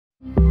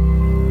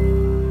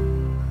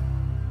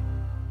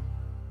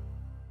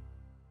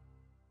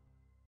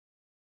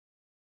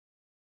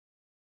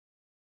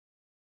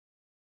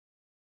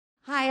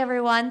Hi,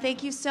 everyone.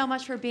 Thank you so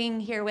much for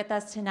being here with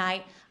us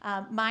tonight.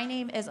 My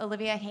name is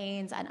Olivia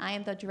Haynes, and I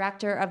am the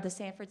director of the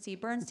Sanford C.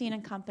 Bernstein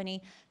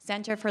Company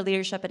Center for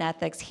Leadership and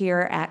Ethics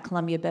here at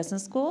Columbia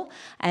Business School.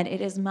 And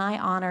it is my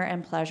honor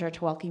and pleasure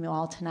to welcome you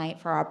all tonight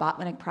for our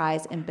Botwinick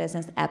Prize in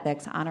Business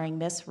Ethics honoring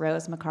Miss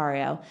Rose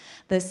Marcario,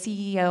 the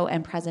CEO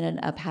and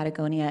president of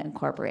Patagonia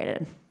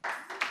Incorporated.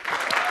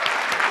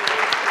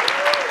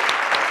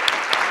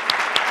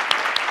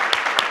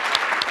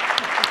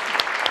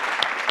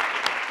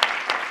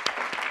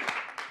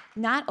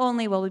 Not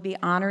only will we be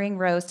honoring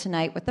Rose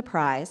tonight with the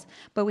prize,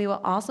 but we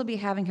will also be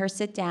having her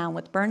sit down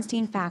with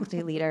Bernstein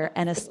faculty leader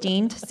and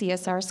esteemed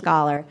CSR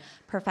scholar,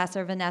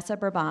 Professor Vanessa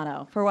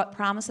Burbano, for what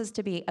promises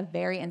to be a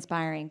very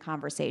inspiring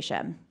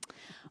conversation.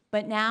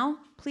 But now,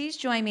 please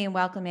join me in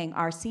welcoming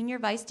our Senior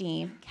Vice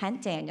Dean,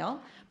 Kent Daniel,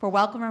 for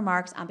welcome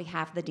remarks on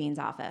behalf of the Dean's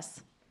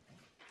Office.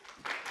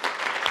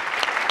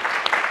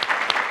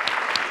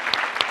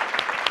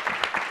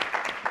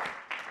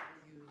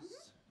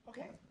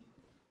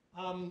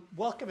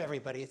 Welcome,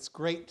 everybody. It's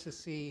great to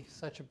see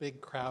such a big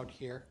crowd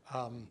here.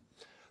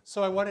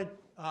 So I wanted,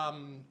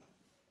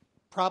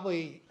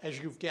 probably,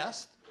 as you've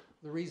guessed,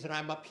 the reason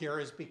I'm up here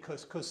is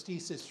because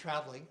Costis is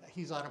traveling.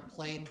 He's on a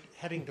plane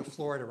heading to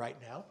Florida right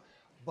now.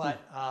 But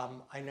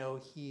I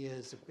know he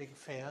is a big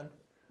fan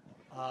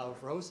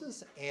of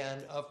Rose's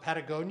and of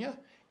Patagonia,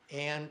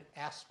 and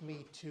asked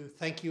me to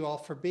thank you all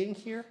for being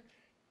here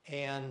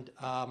and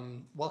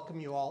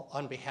welcome you all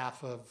on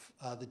behalf of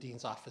the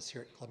Dean's Office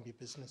here at Columbia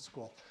Business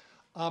School.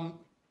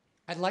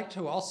 I'd like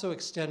to also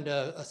extend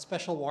a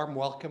special warm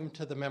welcome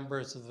to the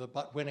members of the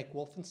Botwinick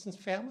Wolfenson's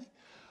family.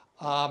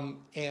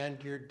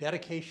 And your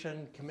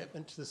dedication,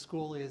 commitment to the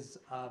school is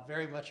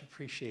very much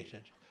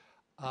appreciated.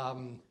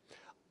 I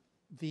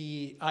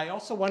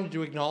also wanted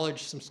to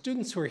acknowledge some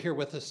students who are here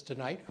with us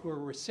tonight who are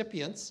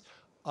recipients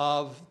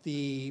of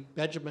the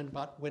Benjamin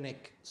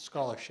Botwinick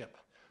Scholarship.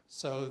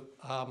 So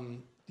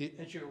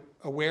as you're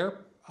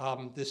aware,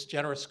 this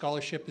generous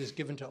scholarship is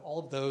given to all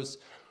of those,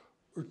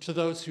 or to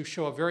those who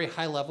show a very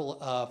high level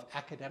of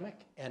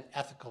academic and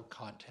ethical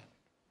content.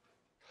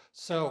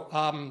 So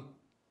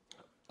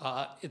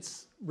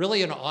it's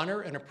really an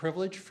honor and a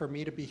privilege for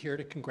me to be here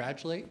to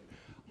congratulate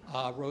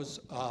Rose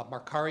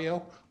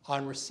Marcario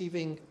on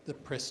receiving the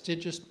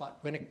prestigious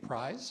Botwinick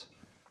Prize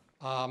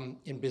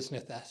in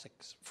Business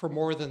Ethics. For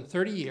more than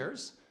 30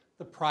 years,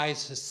 the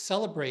prize has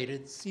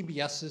celebrated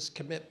CBS's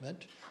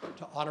commitment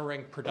to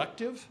honoring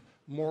productive,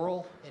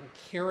 moral, and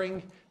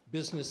caring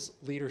business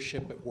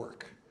leadership at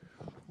work.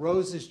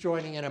 Rose is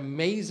joining an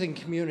amazing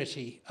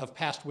community of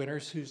past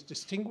winners whose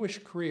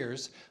distinguished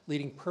careers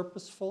leading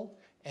purposeful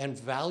and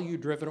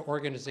value-driven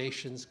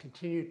organizations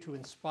continue to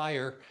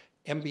inspire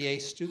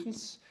MBA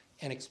students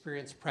and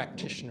experienced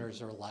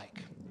practitioners alike.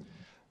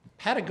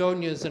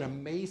 Patagonia is an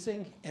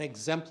amazing and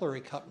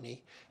exemplary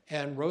company,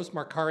 and Rose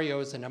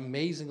Marcario is an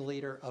amazing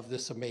leader of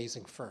this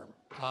amazing firm.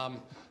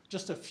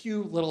 Just a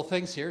few little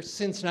things here.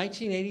 Since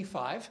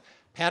 1985,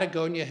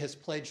 Patagonia has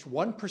pledged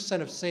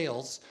 1% of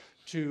sales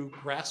to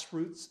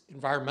grassroots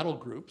environmental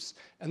groups,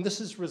 and this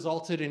has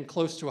resulted in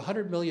close to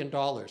 $100 million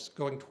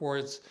going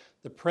towards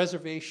the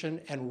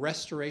preservation and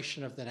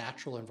restoration of the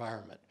natural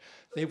environment.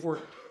 They've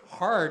worked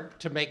hard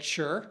to make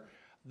sure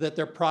that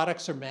their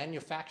products are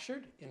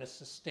manufactured in a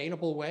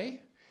sustainable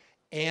way,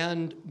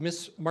 and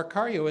Ms.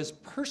 Marcario has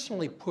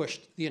personally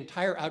pushed the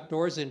entire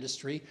outdoors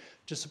industry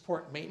to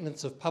support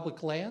maintenance of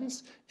public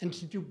lands and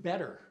to do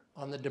better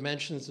on the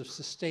dimensions of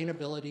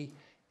sustainability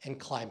and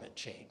climate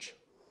change.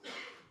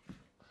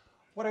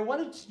 What I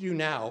wanted to do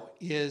now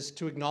is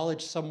to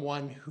acknowledge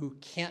someone who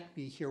can't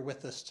be here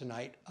with us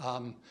tonight,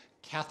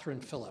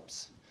 Catherine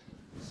Phillips.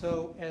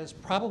 So as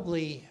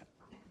probably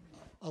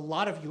a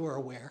lot of you are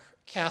aware,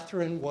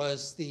 Catherine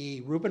was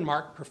the Reuben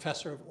Mark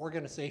Professor of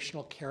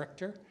Organizational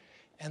Character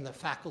and the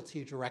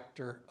faculty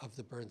director of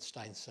the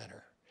Bernstein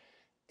Center.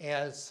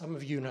 As some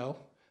of you know,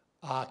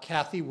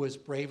 Kathy was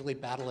bravely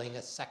battling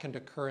a second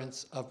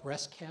occurrence of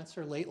breast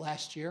cancer late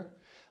last year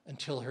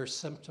until her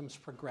symptoms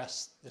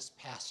progressed this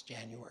past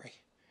January.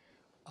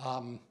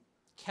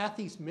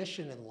 Kathy's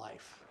mission in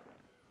life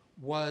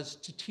was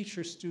to teach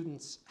her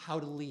students how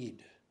to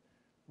lead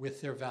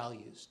with their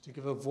values, to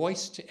give a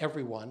voice to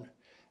everyone,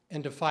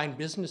 and to find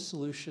business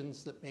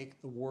solutions that make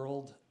the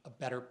world a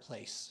better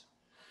place.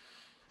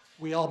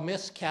 We all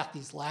miss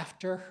Kathy's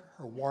laughter,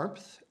 her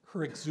warmth,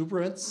 her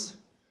exuberance,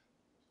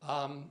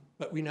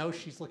 but we know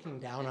she's looking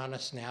down on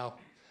us now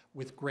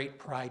with great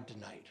pride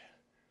tonight.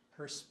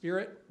 Her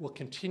spirit will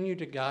continue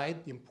to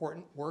guide the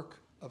important work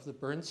of the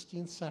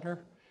Bernstein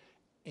Center,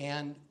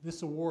 and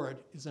this award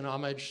is an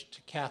homage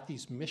to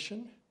Kathy's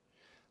mission,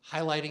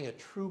 highlighting a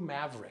true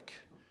maverick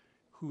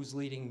who's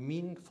leading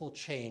meaningful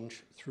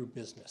change through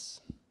business.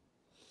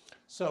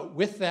 So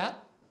with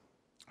that,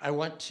 I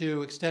want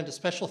to extend a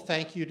special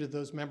thank you to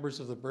those members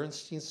of the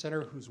Bernstein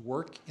Center whose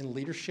work in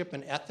leadership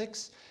and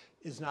ethics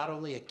is not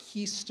only a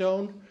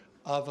keystone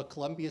of a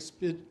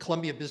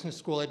Columbia Business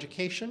School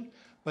education,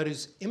 but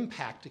whose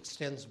impact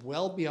extends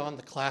well beyond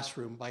the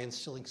classroom by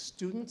instilling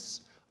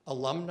students,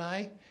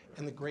 alumni,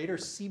 and the greater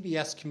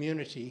CBS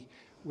community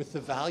with the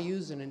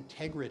values and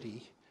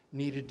integrity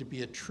needed to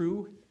be a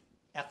true,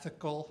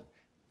 ethical,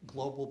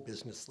 global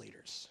business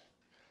leaders.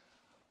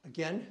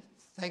 Again,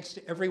 thanks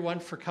to everyone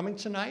for coming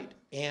tonight,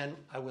 and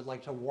I would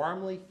like to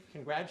warmly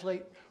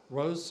congratulate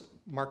Rose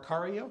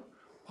Marcario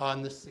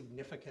on this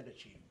significant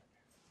achievement.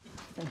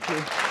 Thank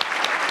you.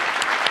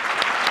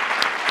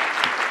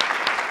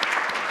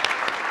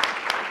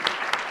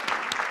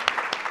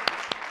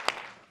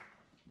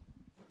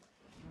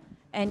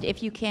 And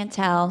if you can't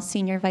tell,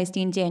 Senior Vice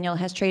Dean Daniel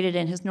has traded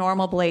in his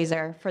normal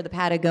blazer for the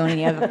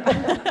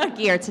Patagonia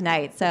gear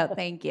tonight, so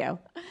thank you.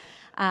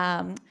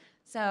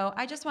 So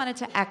I just wanted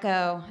to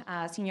echo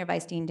Senior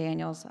Vice Dean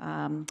Daniel's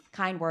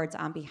kind words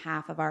on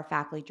behalf of our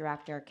faculty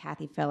director,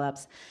 Kathy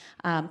Phillips.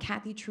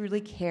 Kathy truly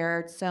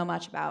cared so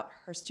much about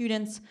her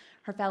students,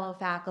 her fellow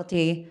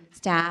faculty,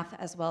 staff,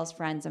 as well as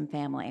friends and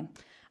family.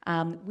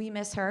 We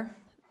miss her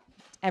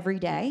every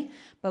day,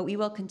 but we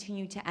will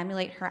continue to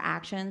emulate her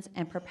actions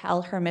and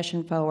propel her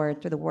mission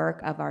forward through the work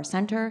of our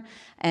center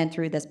and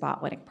through this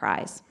Botwinick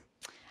Prize.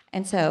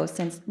 And so,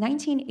 since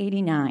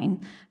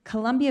 1989,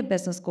 Columbia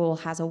Business School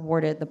has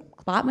awarded the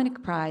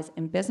Botwinick Prize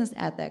in Business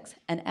Ethics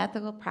and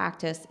Ethical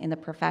Practice in the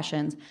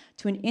Professions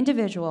to an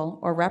individual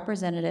or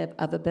representative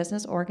of a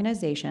business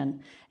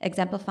organization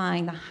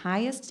exemplifying the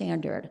highest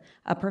standard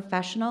of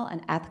professional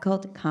and ethical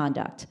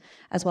conduct,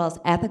 as well as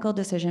ethical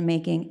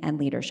decision-making and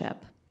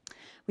leadership.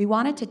 We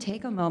wanted to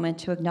take a moment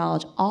to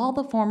acknowledge all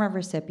the former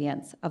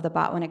recipients of the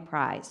Botwinick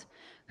Prize,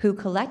 who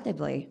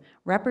collectively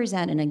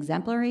represent an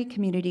exemplary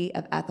community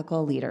of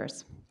ethical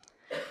leaders.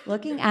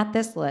 Looking at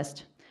this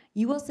list,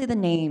 you will see the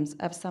names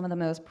of some of the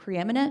most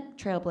preeminent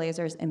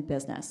trailblazers in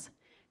business,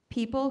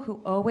 people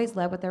who always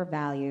led with their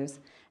values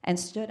and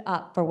stood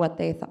up for what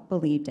they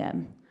believed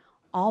in,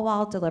 all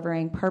while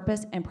delivering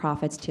purpose and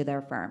profits to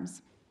their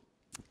firms.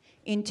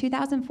 In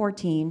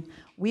 2014,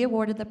 we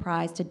awarded the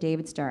prize to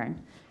David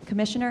Stern,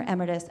 Commissioner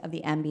Emeritus of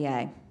the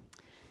NBA.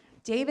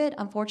 David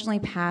unfortunately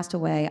passed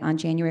away on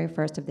January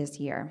 1st of this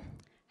year.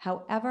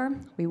 However,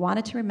 we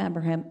wanted to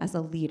remember him as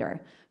a leader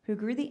who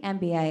grew the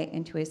NBA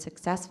into a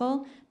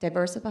successful,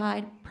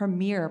 diversified,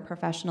 premier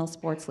professional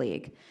sports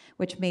league,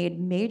 which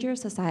made major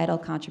societal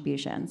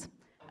contributions.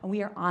 And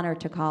we are honored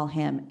to call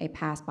him a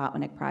past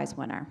Botwinick Prize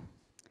winner.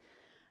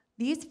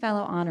 These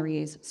fellow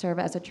honorees serve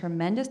as a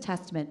tremendous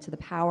testament to the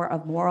power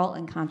of moral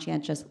and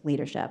conscientious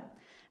leadership,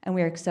 and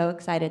we are so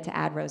excited to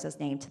add Rose's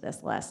name to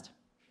this list.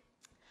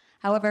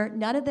 However,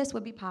 none of this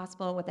would be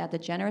possible without the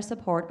generous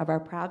support of our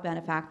proud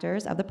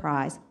benefactors of the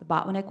prize, the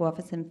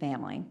Botwinick-Wolfenson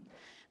family.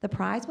 The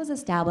prize was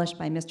established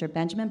by Mr.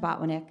 Benjamin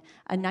Botwinick,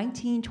 a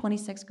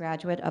 1926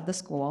 graduate of the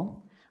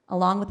school,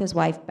 along with his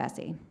wife,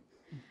 Bessie.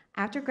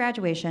 After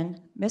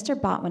graduation, Mr.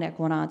 Botwinick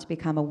went on to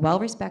become a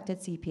well-respected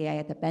CPA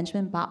at the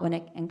Benjamin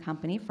Botwinick and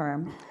Company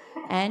firm,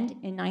 and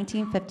in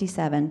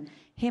 1957,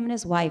 him and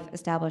his wife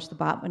established the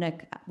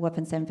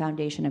Botwinick-Wolfenson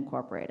Foundation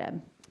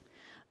Incorporated.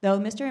 Though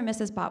Mr. and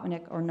Mrs.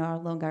 Botwinick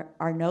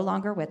are no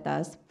longer with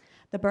us,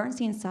 the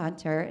Bernstein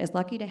Center is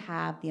lucky to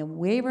have the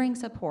unwavering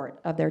support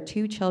of their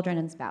two children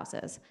and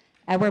spouses,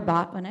 Edward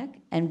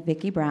Botwinick and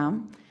Vicki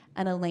Brown,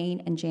 and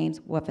Elaine and James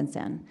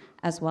Wolfenson,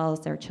 as well as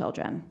their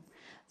children.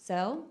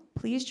 So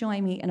please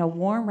join me in a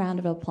warm round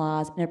of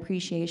applause and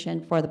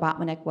appreciation for the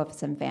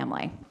Botwinick-Wolfenson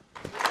family.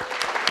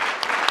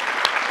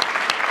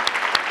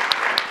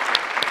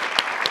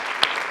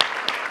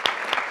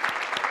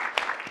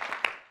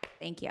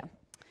 Thank you.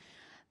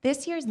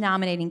 This year's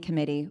nominating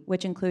committee,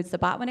 which includes the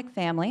Botwinick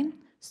family,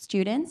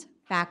 students,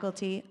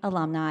 faculty,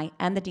 alumni,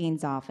 and the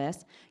dean's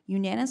office,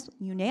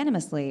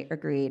 unanimously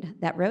agreed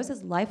that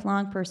Rose's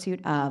lifelong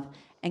pursuit of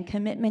and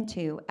commitment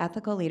to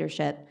ethical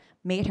leadership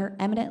made her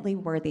eminently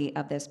worthy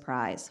of this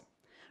prize.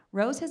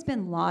 Rose has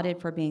been lauded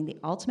for being the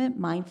ultimate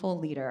mindful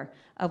leader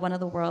of one of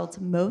the world's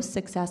most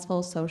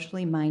successful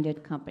socially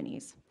minded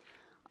companies.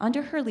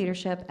 Under her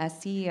leadership as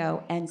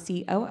CEO and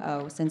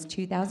COO since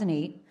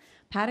 2008,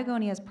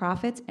 Patagonia's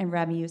profits and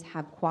revenues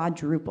have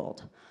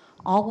quadrupled,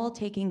 all while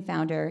taking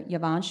founder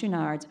Yvon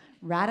Chouinard's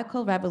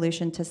radical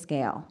revolution to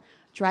scale,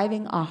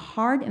 driving a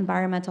hard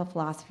environmental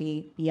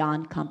philosophy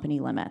beyond company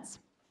limits.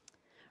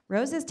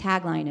 Rose's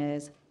tagline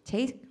is,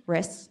 "Take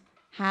risks,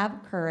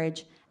 have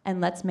courage, and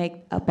let's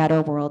make a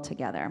better world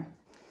together."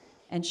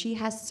 And she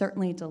has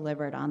certainly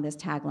delivered on this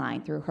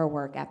tagline through her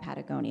work at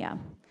Patagonia,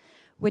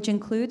 which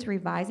includes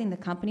revising the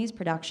company's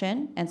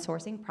production and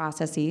sourcing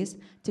processes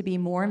to be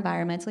more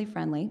environmentally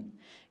friendly,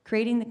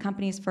 creating the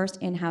company's first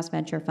in-house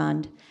venture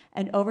fund,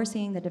 and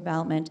overseeing the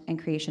development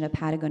and creation of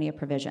Patagonia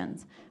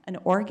Provisions, an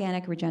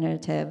organic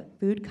regenerative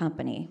food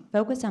company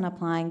focused on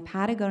applying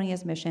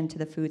Patagonia's mission to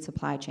the food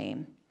supply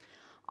chain.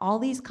 All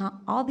these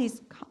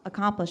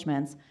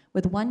accomplishments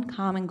with one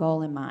common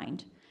goal in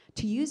mind: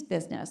 to use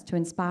business to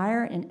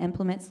inspire and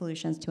implement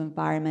solutions to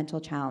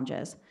environmental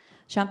challenges,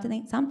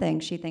 something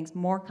she thinks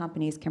more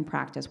companies can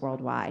practice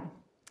worldwide.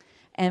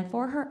 And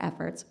for her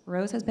efforts,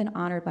 Rose has been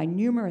honored by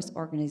numerous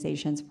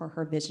organizations for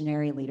her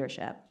visionary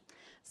leadership.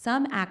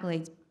 Some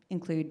accolades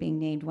include being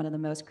named one of the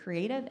most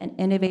creative and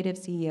innovative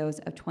CEOs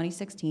of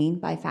 2016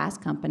 by Fast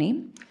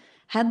Company,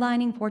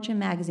 headlining Fortune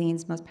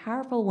magazine's Most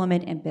Powerful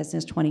Woman in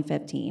Business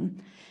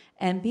 2015,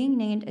 and being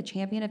named a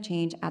champion of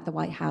change at the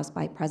White House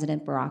by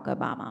President Barack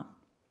Obama.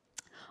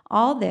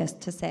 All this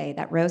to say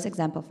that Rose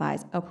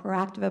exemplifies a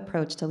proactive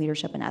approach to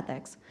leadership and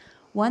ethics,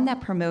 one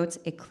that promotes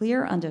a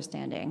clear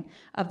understanding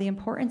of the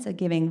importance of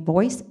giving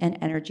voice and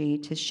energy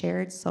to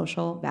shared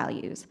social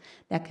values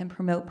that can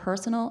promote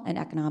personal and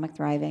economic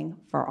thriving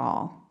for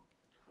all.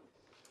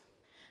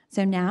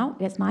 So now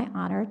it is my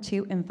honor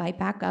to invite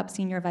back up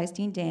Senior Vice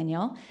Dean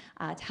Daniel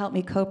to help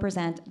me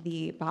co-present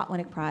the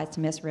Botwinick Prize to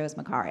Miss Rose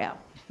Marcario.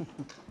 There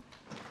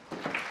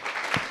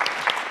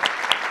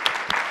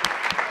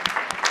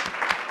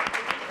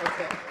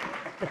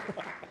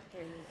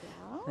you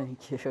go.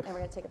 Thank you. And we're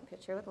going to take a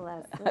picture with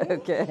Leslie.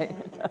 Okay.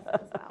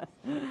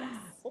 Yes.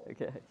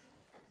 Okay.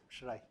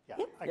 Should I? Yeah,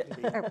 I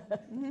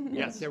can be.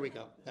 Yes, there we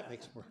go. That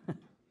makes more.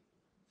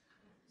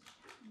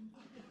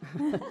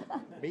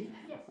 Me?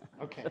 Yes.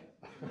 Okay.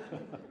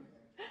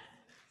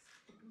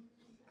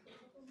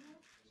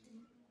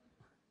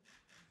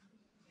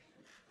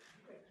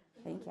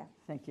 Thank you.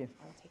 Thank you.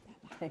 I'll take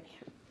that back. Thank you.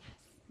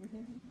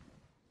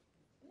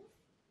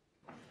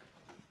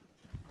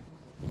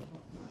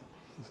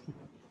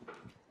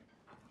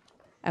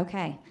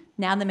 Okay,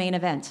 now the main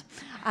event.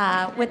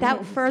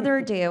 Without further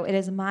ado, it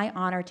is my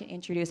honor to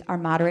introduce our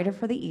moderator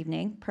for the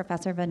evening,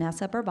 Professor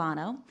Vanessa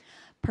Burbano.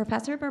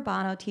 Professor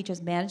Burbano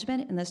teaches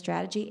management in the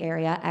strategy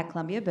area at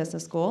Columbia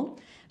Business School.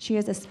 She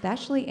is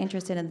especially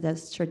interested in the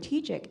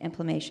strategic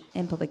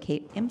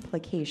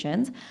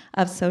implications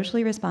of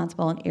socially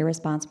responsible and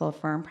irresponsible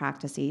firm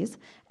practices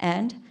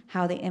and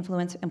how they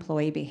influence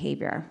employee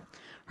behavior.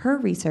 Her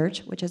research,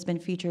 which has been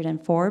featured in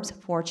Forbes,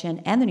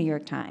 Fortune, and the New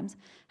York Times,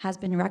 has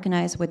been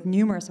recognized with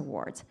numerous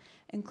awards,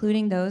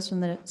 including those from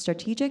the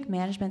Strategic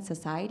Management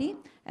Society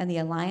and the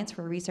Alliance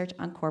for Research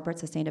on Corporate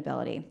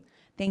Sustainability.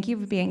 Thank you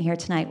for being here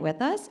tonight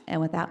with us, and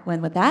with that,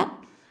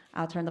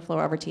 I'll turn the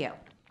floor over to you.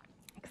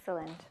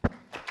 Excellent.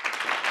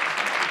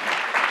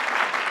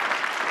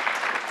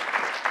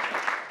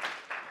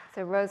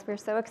 So Rose, we're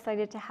so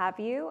excited to have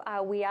you.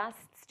 We asked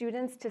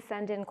students to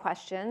send in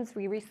questions.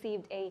 We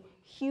received a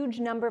huge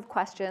number of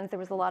questions. There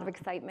was a lot of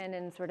excitement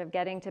in sort of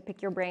getting to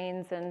pick your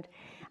brains and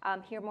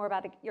hear more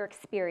about your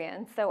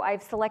experience. So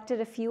I've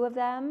selected a few of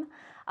them,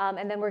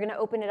 and then we're going to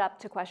open it up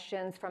to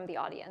questions from the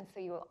audience.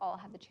 So you will all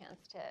have the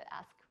chance to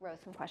ask Rose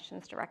some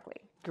questions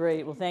directly.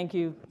 Great. Well, thank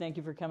you. Thank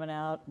you for coming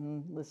out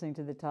and listening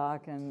to the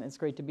talk, and it's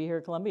great to be here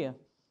at Columbia.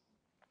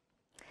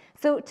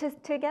 So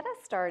to get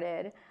us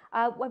started,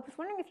 I was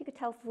wondering if you could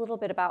tell us a little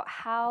bit about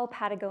how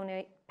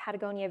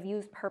Patagonia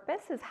views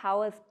purpose as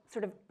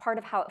sort of part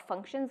of how it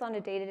functions on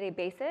a day-to-day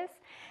basis,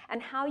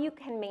 and how you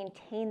can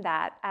maintain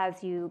that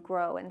as you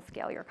grow and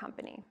scale your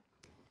company.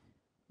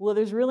 Well,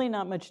 there's really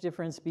not much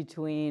difference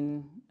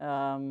between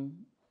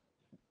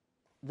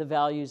the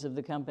values of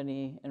the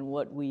company and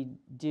what we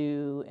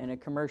do in a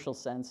commercial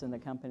sense in the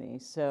company.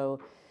 So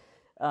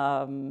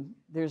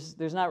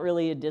there's not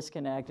really a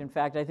disconnect. In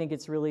fact, I think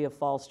it's really a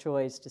false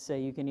choice to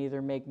say you can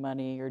either make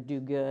money or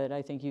do good.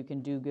 I think you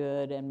can do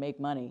good and make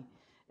money.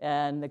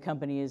 And the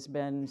company has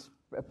been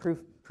a proof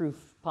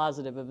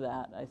positive of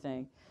that, I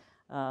think.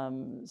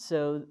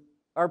 So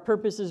our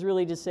purpose is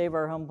really to save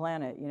our home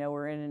planet. You know,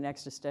 we're in an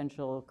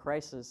existential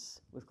crisis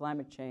with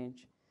climate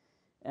change.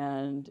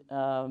 And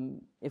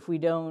if we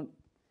don't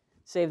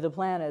save the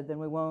planet, then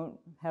we won't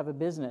have a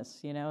business.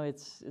 You know,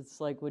 it's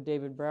like what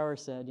David Brower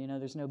said, you know,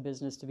 there's no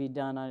business to be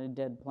done on a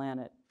dead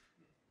planet.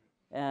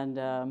 And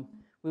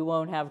we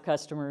won't have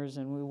customers,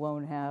 and we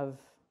won't have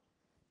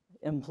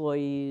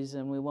employees,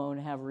 and we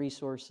won't have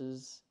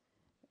resources.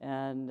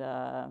 And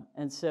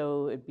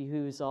so it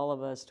behooves all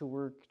of us to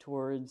work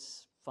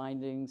towards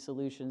finding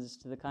solutions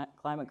to the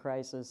climate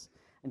crisis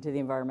and to the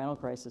environmental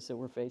crisis that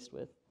we're faced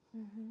with.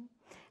 Mm-hmm.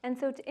 And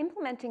so to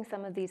implementing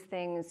some of these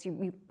things,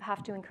 you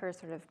have to incur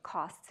sort of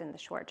costs in the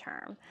short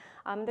term.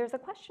 There's a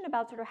question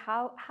about sort of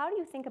how do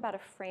you think about a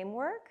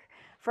framework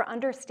for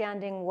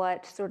understanding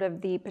what sort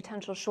of the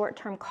potential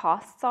short-term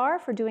costs are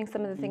for doing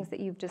some of the things that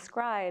you've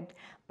described,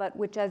 but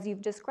which, as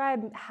you've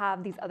described,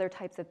 have these other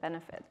types of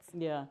benefits?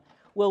 Yeah.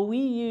 Well,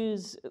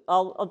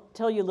 I'll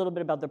tell you a little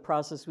bit about the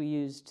process we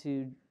use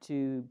to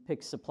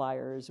pick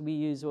suppliers. We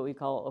use what we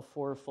call a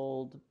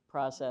fourfold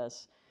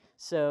process.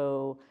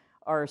 So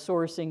our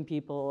sourcing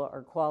people,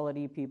 our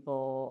quality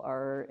people,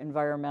 our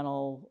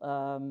environmental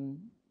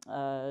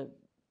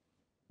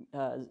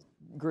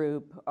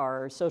group,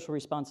 our social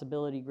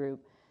responsibility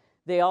group,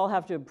 they all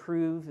have to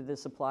approve the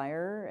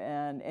supplier,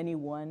 and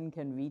anyone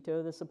can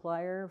veto the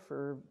supplier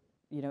for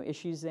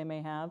issues they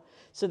may have.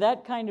 So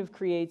that kind of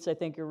creates, I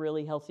think, a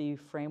really healthy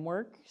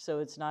framework. So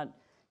it's not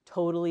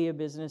totally a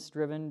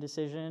business-driven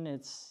decision.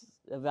 It's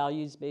a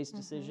values-based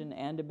decision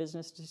and a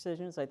business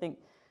decision. So I think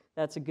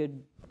that's a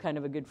good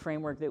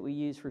framework that we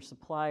use for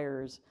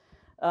suppliers.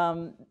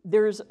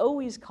 There's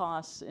always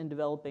costs in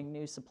developing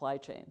new supply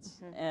chains.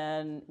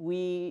 And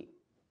we,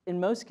 in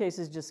most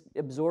cases, just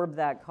absorb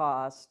that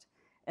cost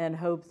and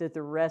hope that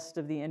the rest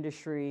of the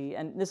industry,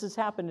 and this has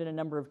happened in a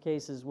number of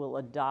cases, will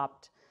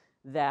adopt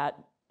that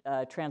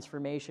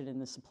transformation in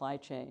the supply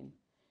chain.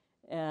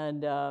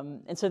 And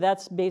so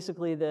that's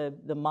basically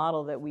the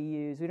model that we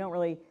use. We don't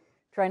really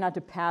try not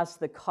to pass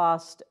the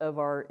cost of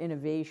our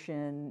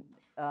innovation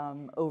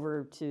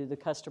over to the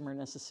customer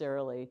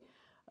necessarily.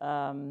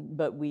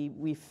 But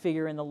we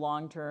figure in the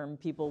long term,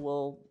 people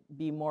will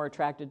be more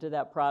attracted to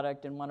that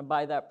product and want to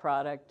buy that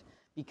product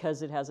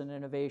because it has an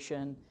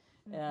innovation,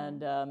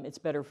 and it's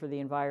better for the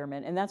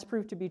environment. And that's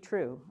proved to be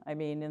true. I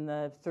mean, in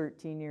the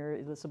 13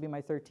 years, this will be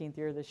my 13th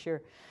year this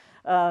year,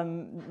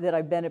 that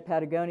I've been at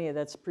Patagonia,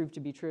 that's proved to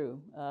be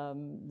true.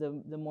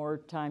 The more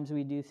times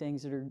we do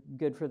things that are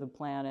good for the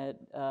planet,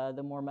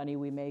 the more money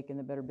we make and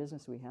the better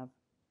business we have.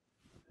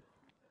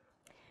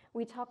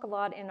 We talk a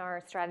lot in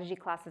our strategy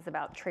classes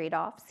about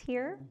trade-offs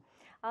here.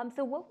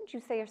 So what would you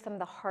say are some of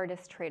the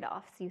hardest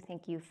trade-offs you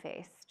think you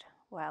faced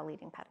while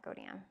leading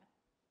Patagonia?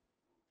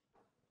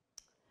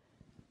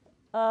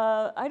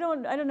 I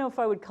don't know if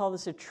I would call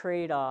this a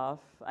trade-off.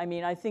 I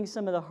mean, I think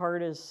some of the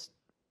hardest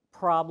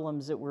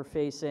problems that we're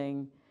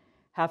facing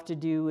have to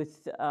do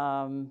with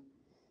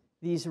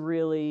these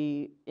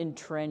really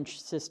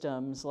entrenched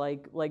systems.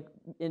 Like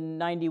in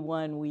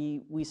 '91,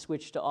 we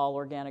switched to all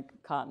organic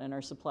cotton in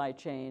our supply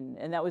chain,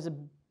 and that was a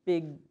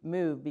big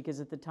move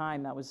because at the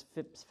time that was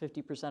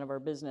 50% of our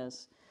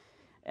business.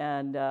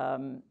 And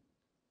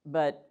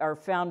but our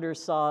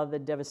founders saw the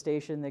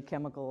devastation that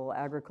chemical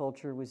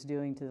agriculture was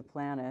doing to the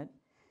planet.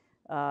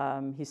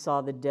 He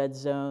saw the dead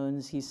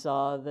zones, he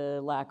saw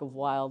the lack of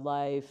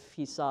wildlife,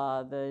 he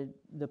saw the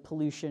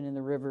pollution in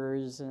the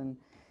rivers, and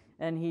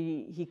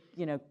he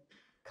you know,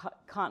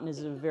 cotton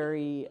is a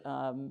very,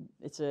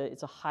 it's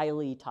a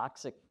highly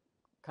toxic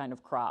kind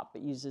of crop.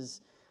 It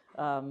uses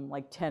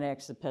like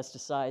 10x the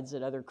pesticides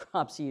that other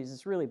crops use.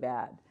 It's really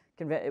bad,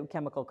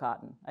 chemical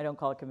cotton. I don't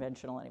call it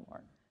conventional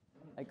anymore.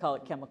 I call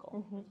it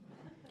chemical.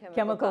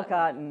 Chemical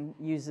cotton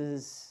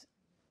uses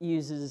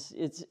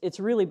it's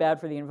really bad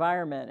for the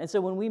environment. And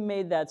so when we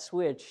made that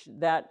switch,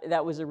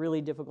 that was a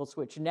really difficult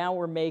switch. Now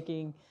we're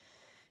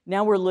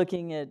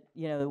looking at,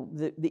 you know,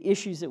 the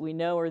issues that we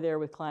know are there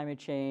with climate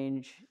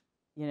change.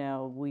 You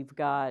know, we've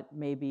got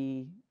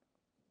maybe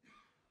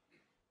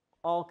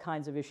all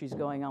kinds of issues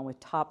going on with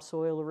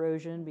topsoil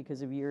erosion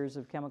because of years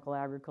of chemical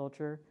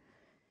agriculture.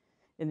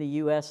 In the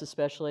US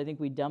especially, I think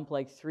we dump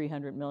like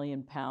 300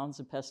 million pounds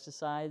of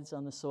pesticides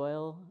on the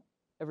soil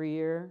every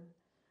year.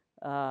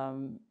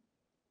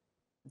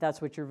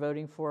 That's what you're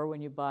voting for when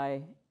you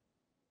buy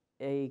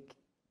a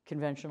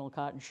conventional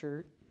cotton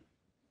shirt.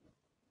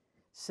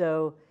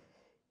 So,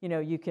 you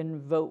know, you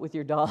can vote with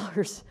your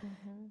dollars.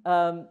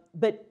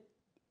 But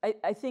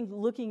I think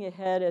looking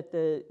ahead at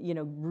the, you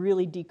know,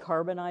 really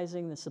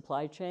decarbonizing the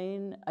supply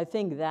chain, I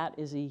think that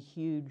is a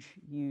huge,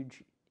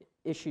 huge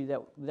issue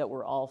that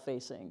we're all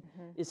facing,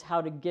 is how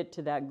to get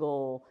to that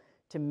goal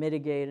to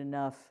mitigate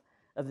enough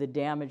of the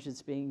damage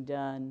that's being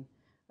done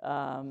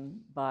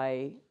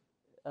by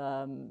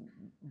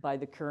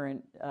the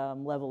current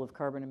level of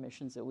carbon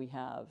emissions that we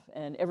have.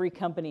 And every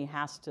company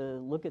has to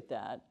look at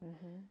that.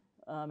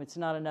 It's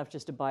not enough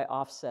just to buy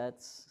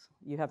offsets.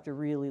 You have to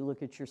really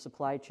look at your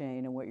supply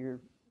chain and what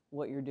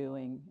you're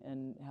doing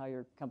and how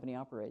your company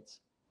operates.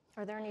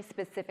 Are there any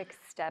specific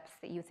steps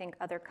that you think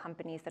other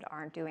companies that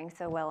aren't doing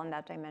so well in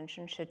that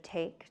dimension should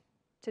take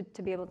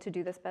to be able to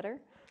do this better?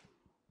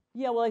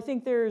 Yeah, well, I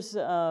think there's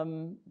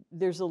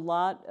a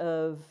lot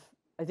of,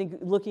 I think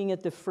looking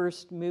at the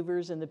first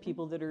movers and the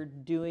people that are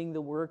doing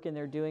the work and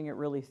they're doing it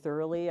really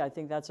thoroughly, I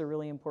think that's a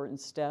really important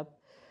step.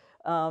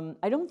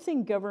 I don't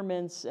think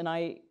governments, and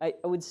I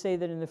would say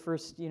that in the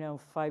first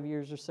 5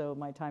 years or so of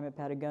my time at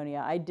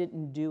Patagonia, I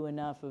didn't do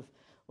enough of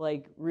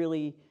like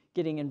really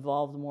getting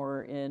involved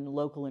more in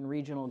local and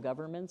regional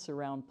governments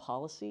around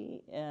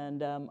policy.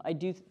 And I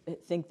do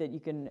think that you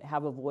can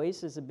have a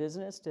voice as a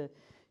business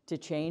to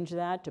change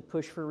that, to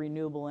push for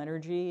renewable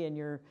energy in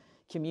your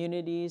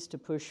communities, to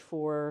push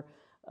for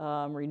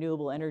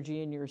renewable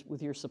energy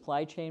with your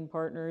supply chain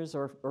partners,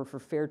 or for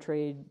fair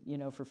trade,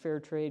 for fair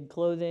trade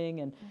clothing.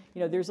 And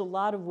there's a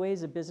lot of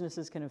ways that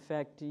businesses can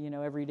affect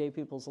everyday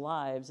people's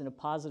lives in a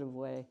positive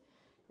way.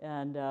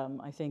 And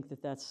I think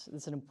that's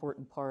an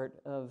important part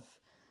of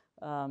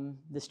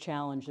this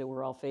challenge that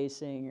we're all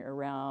facing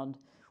around,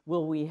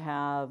 will we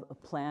have a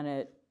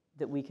planet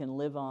that we can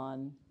live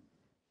on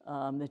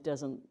that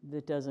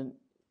doesn't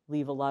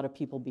leave a lot of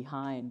people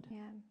behind?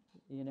 Yeah.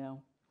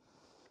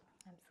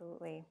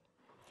 Absolutely.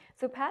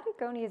 So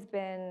Patagonia has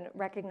been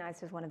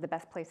recognized as one of the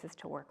best places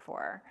to work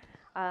for.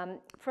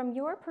 From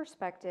your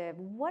perspective,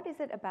 what is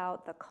it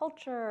about the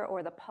culture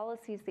or the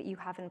policies that you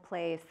have in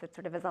place that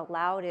sort of has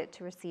allowed it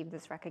to receive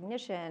this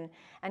recognition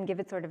and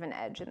give it sort of an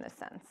edge in this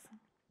sense?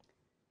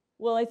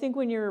 Well, I think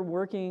when you're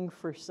working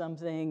for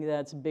something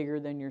that's bigger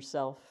than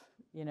yourself,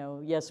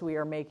 yes, we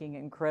are making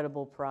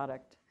incredible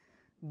product,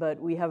 but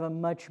we have a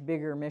much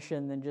bigger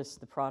mission than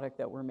just the product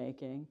that we're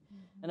making.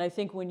 And I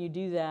think when you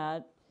do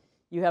that,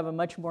 you have a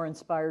much more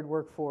inspired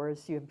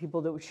workforce. You have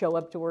people that show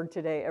up to work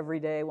today, every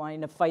day,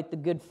 wanting to fight the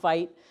good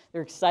fight.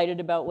 They're excited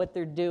about what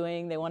they're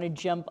doing. They want to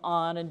jump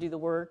on and do the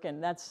work,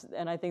 and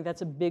I think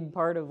that's a big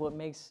part of what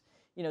makes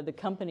the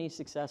company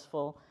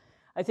successful.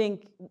 I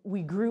think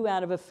we grew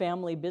out of a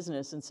family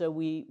business, and so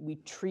we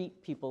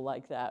treat people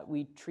like that.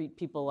 We treat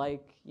people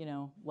like,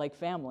 like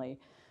family.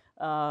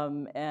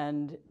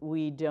 And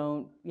we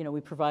don't,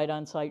 we provide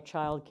on-site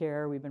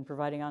childcare. We've been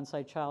providing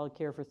on-site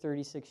childcare for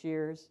 36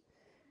 years.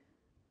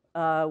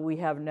 We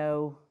have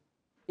no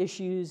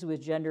issues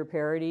with gender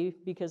parity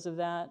because of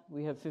that.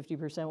 We have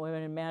 50%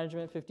 women in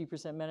management,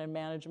 50% men in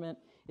management.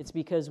 It's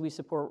because we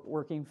support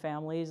working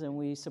families, and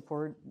we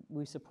support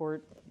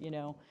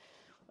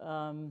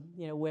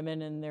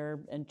women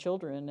and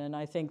children. And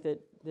I think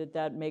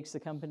that makes the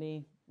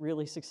company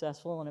really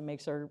successful, and it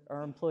makes our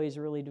employees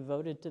really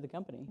devoted to the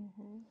company.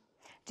 Mm-hmm.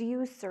 Do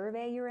you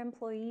survey your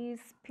employees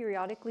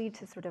periodically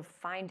to sort of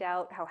find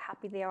out how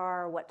happy they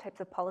are, what types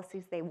of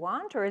policies they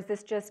want, or is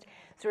this just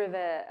sort of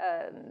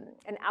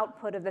an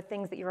output of the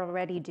things that you're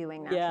already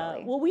doing naturally?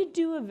 Yeah, well, we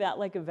do a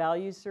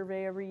values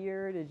survey every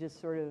year to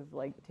just sort of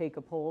like take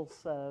a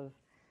pulse of,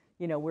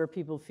 where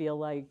people feel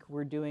like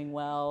we're doing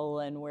well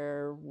and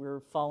where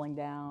we're falling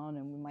down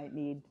and we might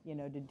need,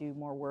 to do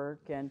more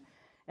work. And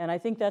I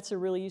think that's a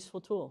really useful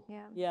tool.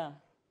 Yeah. Yeah.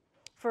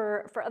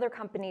 For other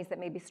companies that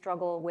maybe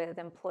struggle with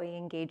employee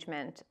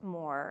engagement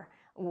more,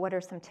 what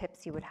are some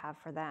tips you would have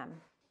for them?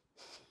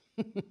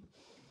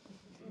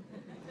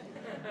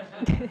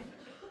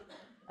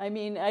 I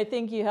mean, I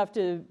think you have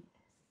to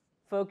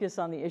focus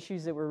on the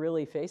issues that we're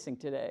really facing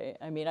today.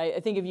 I mean,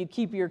 I think if you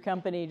keep your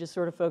company just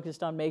sort of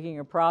focused on making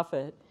a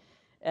profit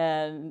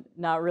and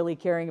not really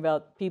caring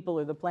about people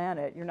or the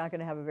planet, you're not going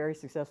to have a very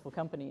successful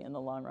company in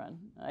the long run,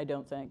 I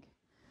don't think.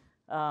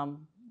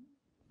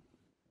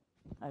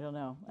 I don't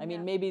know. I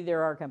mean, maybe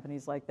there are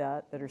companies like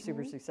that are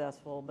super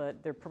successful,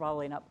 but they're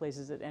probably not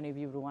places that any of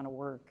you would want to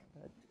work.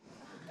 But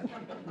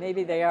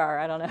maybe they are.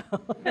 I don't know.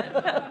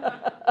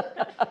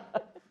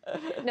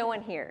 No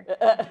one here.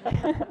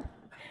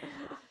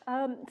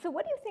 So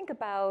what do you think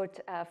about,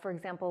 for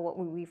example, what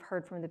we've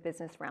heard from the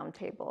Business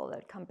Roundtable,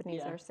 that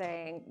companies are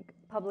saying,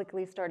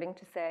 publicly starting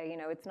to say,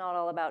 it's not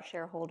all about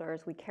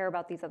shareholders, we care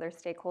about these other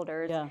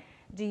stakeholders. Yeah.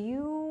 Do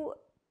you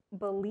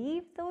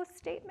believe those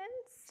statements?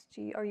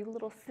 Are you a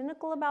little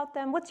cynical about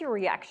them? What's your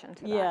reaction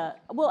to that? Yeah,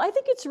 well, I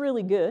think it's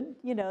really good,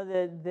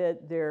 that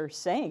they're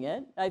saying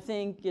it. I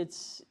think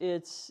it's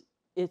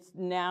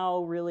now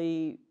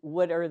really,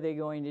 what are they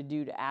going to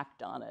do to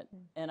act on it?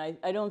 And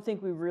I don't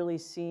think we've really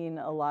seen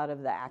a lot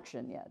of the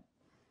action yet.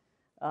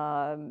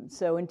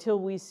 So until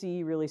we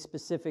see really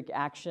specific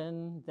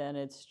action, then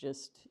it's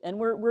just, and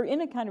we're in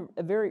a kind of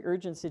a very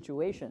urgent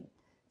situation.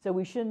 So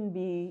we shouldn't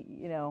be,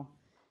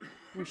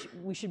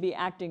 we should be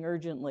acting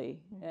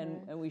urgently,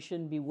 and we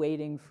shouldn't be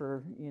waiting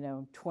for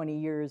 20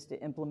 years to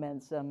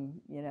implement some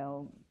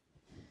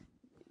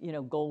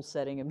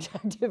goal-setting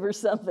objective or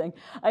something.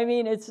 I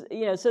mean, it's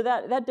so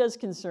that does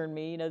concern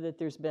me. That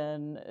there's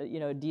been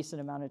a decent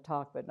amount of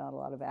talk, but not a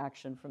lot of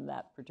action from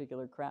that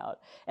particular crowd.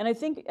 And I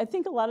think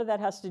a lot of that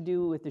has to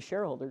do with the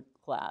shareholder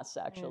class,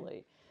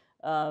 actually.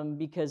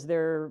 Because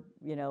they're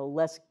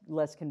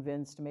less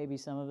convinced, maybe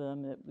some of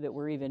them, that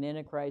we're even in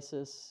a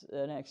crisis,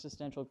 an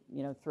existential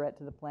threat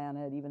to the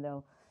planet, even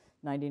though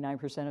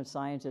 99% of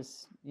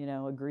scientists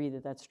agree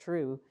that that's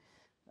true.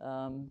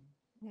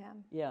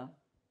 Yeah.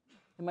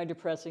 Am I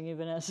depressing you,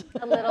 Vanessa?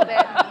 A little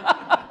bit.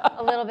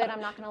 A little bit. I'm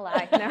not going to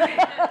lie. No.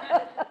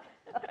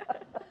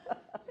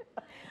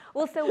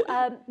 Well, so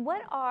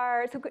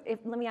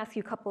let me ask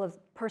you a couple of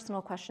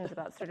personal questions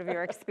about sort of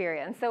your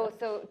experience, so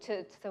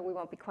we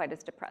won't be quite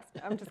as depressed.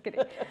 I'm just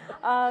kidding.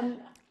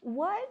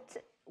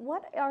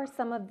 What are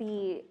some of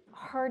the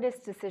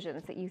hardest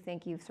decisions that you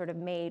think you've sort of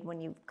made when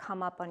you've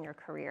come up on your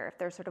career? If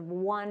there's sort of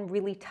one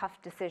really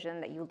tough decision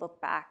that you look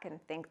back and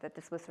think that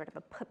this was sort of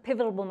a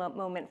pivotal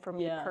moment for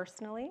me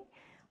personally,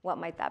 what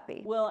might that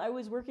be? Well, I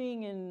was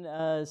working in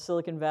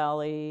Silicon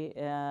Valley,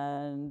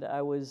 and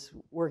I was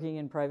working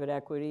in private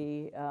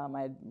equity.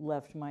 I had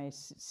left my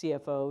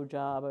CFO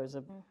job. I was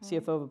a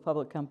CFO of a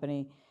public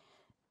company,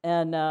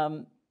 and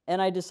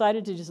I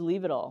decided to just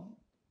leave it all.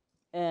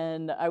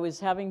 And I was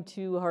having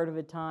too hard of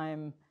a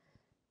time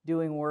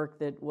doing work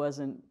that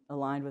wasn't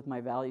aligned with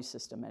my value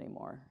system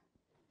anymore.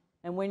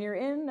 And when you're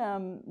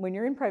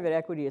in private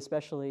equity,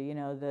 especially,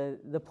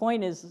 the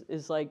point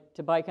is like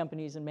to buy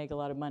companies and make a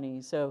lot of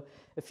money. So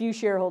a few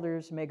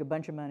shareholders make a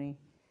bunch of money,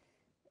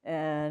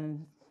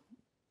 and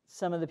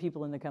some of the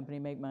people in the company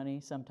make money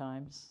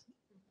sometimes.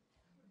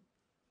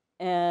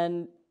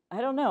 And I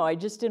don't know, I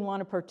just didn't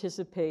want to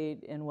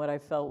participate in what I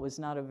felt was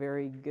not a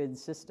very good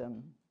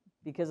system,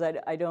 because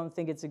I don't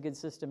think it's a good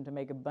system to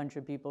make a bunch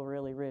of people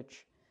really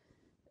rich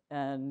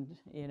and,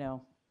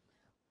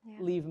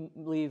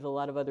 leave a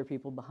lot of other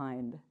people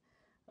behind.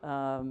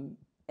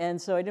 And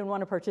so I didn't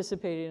want to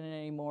participate in it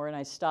anymore, and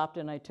I stopped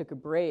and I took a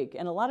break.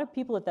 And a lot of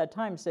people at that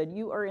time said,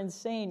 "You are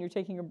insane, you're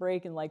taking a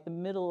break in like the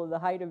middle of the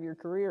height of your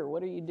career,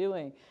 what are you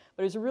doing?"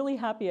 But I was really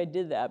happy I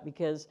did that,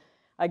 because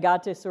I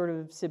got to sort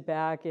of sit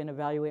back and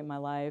evaluate my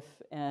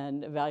life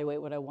and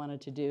evaluate what I wanted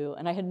to do.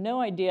 And I had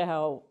no idea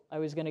how I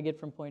was going to get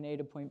from point A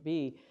to point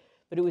B,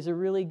 But it was a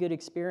really good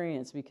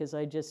experience because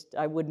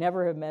I would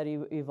never have met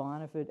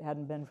Yvonne if it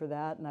hadn't been for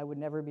that, and I would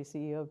never be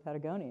CEO of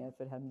Patagonia if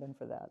it hadn't been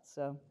for that.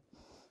 So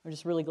I'm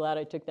just really glad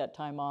I took that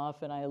time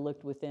off and I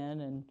looked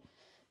within and,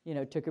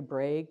 took a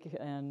break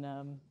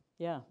and,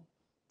 yeah.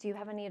 Do you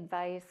have any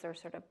advice or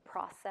sort of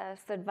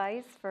process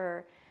advice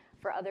for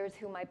others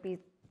who might be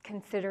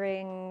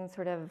considering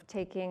sort of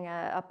taking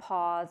a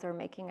pause or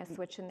making a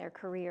switch in their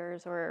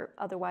careers or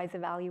otherwise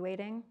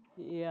evaluating?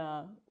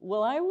 Yeah.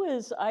 Well,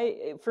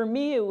 for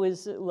me, it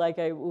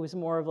was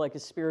more of like a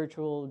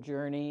spiritual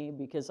journey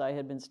because I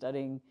had been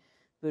studying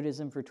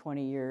Buddhism for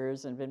 20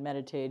 years and been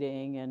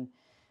meditating and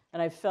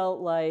I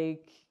felt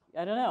like,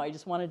 I don't know, I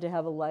just wanted to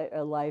have a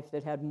life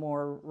that had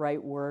more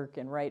right work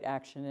and right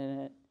action in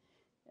it.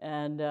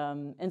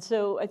 And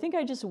so I think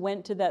I just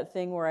went to that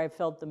thing where I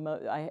felt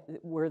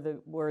where I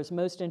was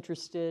most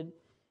interested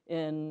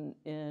in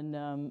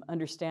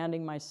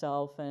understanding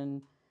myself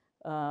and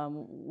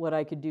what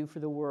I could do for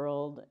the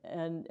world.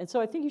 And so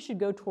I think you should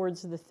go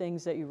towards the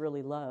things that you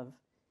really love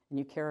and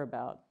you care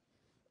about.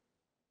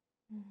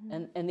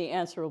 Mm-hmm. And the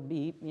answer will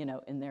be,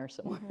 in there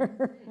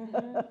somewhere.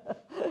 Mm-hmm.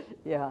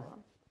 Yeah.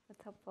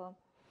 That's helpful.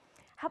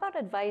 How about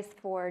advice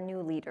for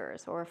new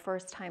leaders or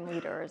first-time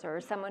leaders or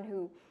someone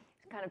who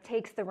kind of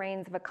takes the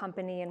reins of a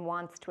company and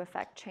wants to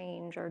affect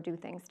change or do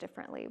things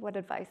differently? What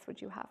advice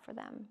would you have for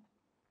them?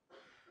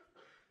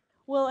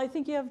 Well, I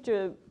think you have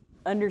to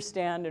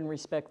understand and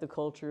respect the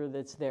culture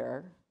that's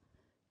there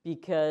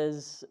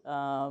because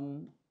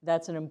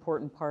that's an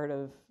important part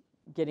of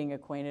getting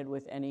acquainted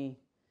with any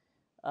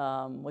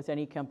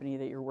company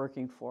that you're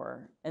working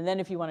for. And then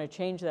if you want to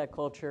change that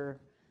culture,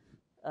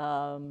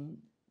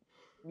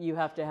 you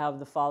have to have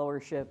the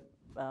followership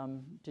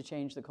to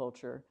change the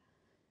culture.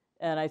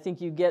 And I think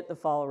you get the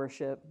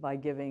followership by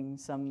giving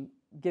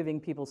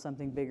people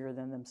something bigger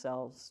than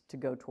themselves to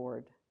go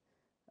toward.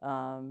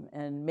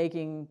 And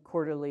making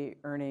quarterly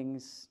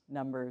earnings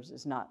numbers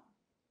is not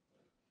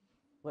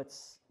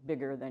what's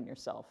bigger than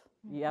yourself.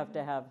 Mm-hmm. You have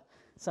to have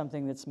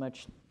something that's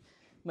much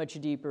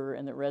deeper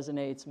and that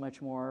resonates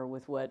much more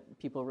with what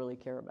people really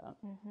care about.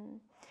 Mm-hmm.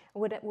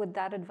 Would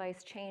that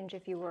advice change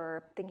if you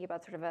were thinking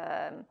about sort of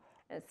a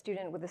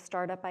student with a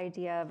startup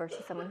idea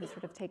versus someone who's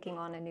sort of taking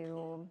on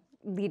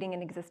leading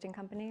an existing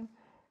company?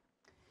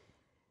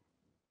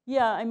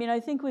 Yeah, I mean,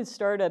 I think with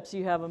startups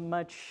you have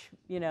depending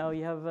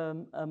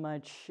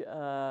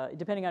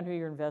on who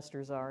your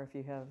investors are, if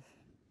you have,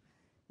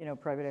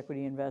 private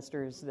equity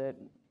investors that,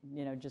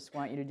 just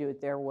want you to do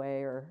it their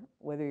way or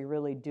whether you're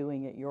really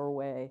doing it your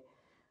way.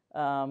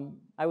 I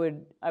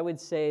would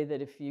say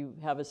that if you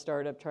have a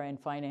startup, try and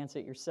finance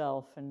it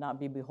yourself and not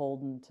be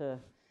beholden to,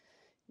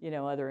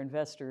 other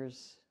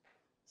investors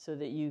so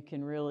that you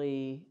can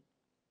really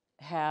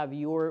have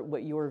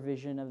what your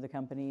vision of the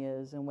company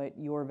is and what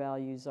your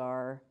values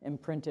are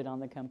imprinted on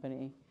the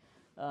company.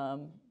 That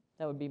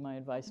would be my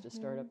advice to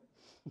startup.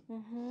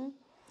 Mm-hmm.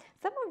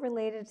 Somewhat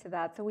related to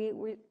that, so we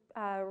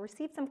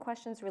received some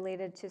questions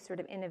related to sort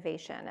of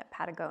innovation at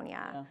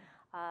Patagonia.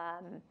 Yeah.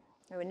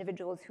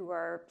 Individuals who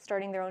are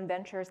starting their own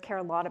ventures care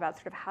a lot about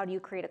sort of how do you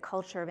create a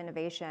culture of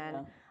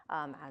innovation,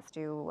 as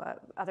do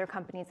other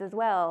companies as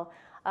well.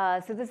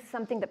 So this is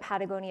something that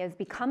Patagonia is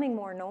becoming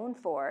more known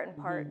for, in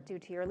part due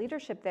to your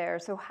leadership there.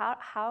 So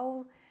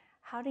how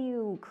do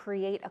you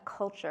create a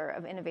culture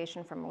of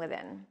innovation from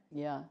within?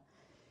 Yeah.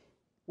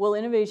 Well,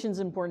 innovation is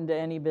important to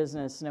any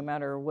business, no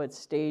matter what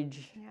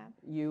stage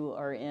you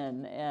are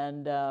in.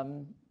 And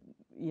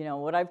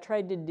what I've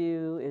tried to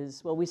do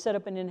is, we set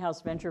up an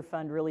in-house venture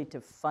fund really to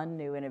fund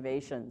new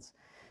innovations.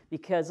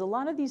 Because a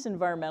lot of these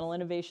environmental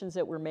innovations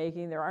that we're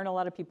making, there aren't a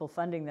lot of people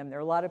funding them. There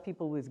are a lot of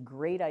people with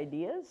great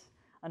ideas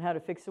on how to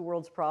fix the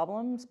world's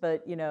problems,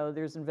 but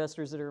there's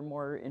investors that are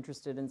more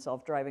interested in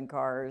self-driving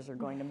cars or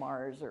going to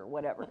Mars or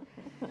whatever.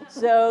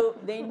 So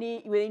they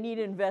need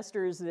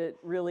investors that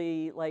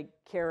really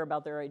care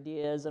about their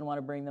ideas and want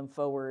to bring them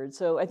forward.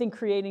 So I think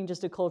creating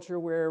just a culture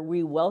where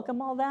we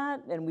welcome all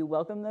that and we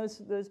welcome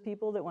those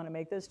people that want to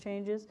make those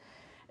changes,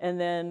 and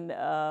then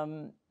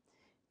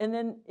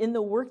in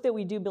the work that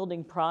we do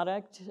building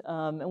product,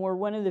 and we're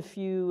one of the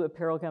few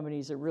apparel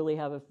companies that really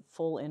have a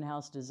full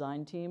in-house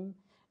design team.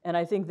 And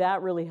I think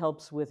that really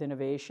helps with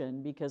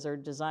innovation because our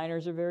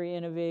designers are very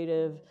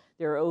innovative.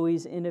 They're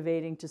always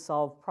innovating to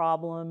solve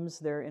problems.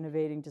 They're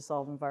innovating to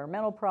solve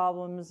environmental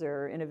problems.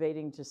 They're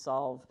innovating to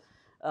solve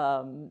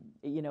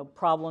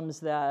problems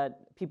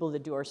that people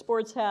that do our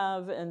sports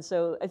have. And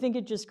so I think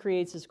it just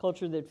creates this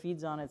culture that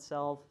feeds on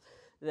itself,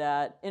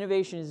 that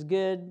innovation is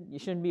good. You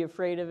shouldn't be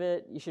afraid of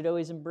it. You should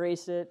always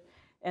embrace it.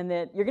 And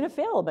that you're going to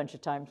fail a bunch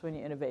of times when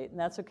you innovate, and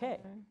that's okay.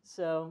 Mm-hmm.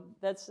 So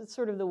it's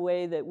sort of the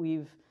way that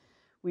we've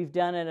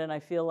done it, and I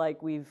feel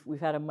like we've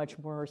had a much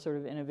more sort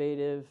of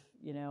innovative,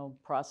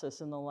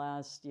 process in the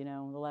last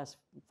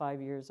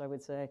 5 years, I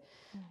would say.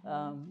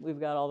 Mm-hmm. We've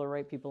got all the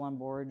right people on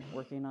board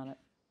working on it.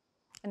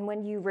 And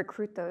when you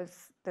recruit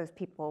those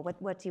people,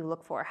 what do you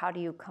look for? How do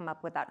you come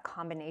up with that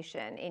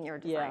combination in your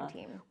design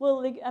team?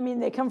 Well,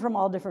 they come from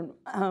all different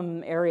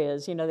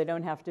areas. They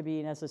don't have to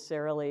be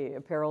necessarily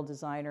apparel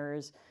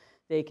designers.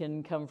 They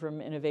can come from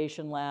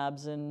innovation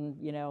labs and,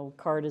 you know,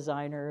 car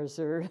designers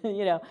or,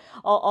 you know,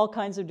 all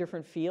kinds of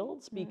different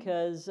fields,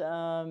 because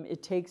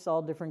it takes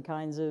all different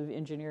kinds of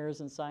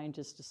engineers and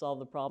scientists to solve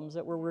the problems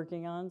that we're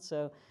working on.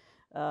 So,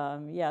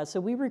 yeah,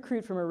 so we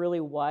recruit from a really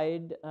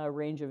wide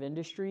range of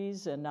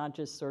industries and not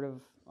just sort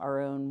of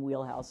our own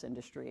wheelhouse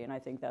industry. And I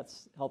think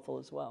that's helpful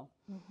as well.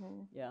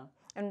 Yeah.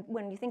 And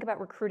when you think about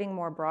recruiting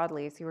more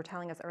broadly, so you were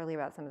telling us earlier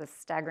about some of the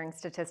staggering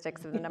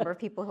statistics of the number of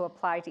people who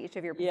apply to each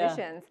of your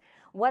positions.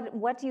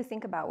 What do you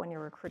think about when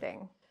you're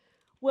recruiting?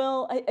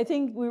 Well, I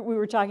think we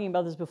were talking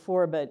about this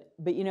before, but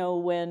you know,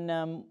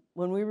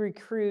 when we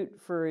recruit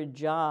for a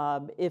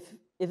job, if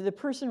the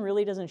person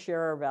really doesn't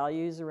share our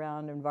values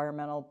around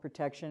environmental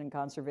protection and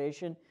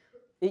conservation,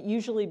 it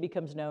usually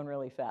becomes known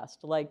really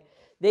fast. Like,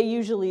 they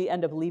usually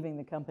end up leaving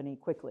the company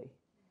quickly.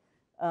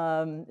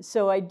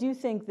 So I do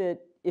think that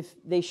if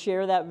they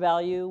share that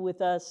value with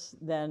us,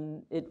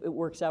 then it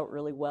works out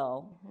really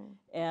well.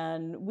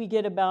 And we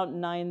get about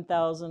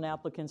 9,000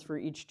 applicants for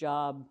each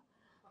job.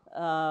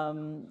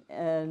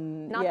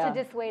 And Not yeah.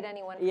 to dissuade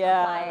anyone from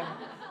applying.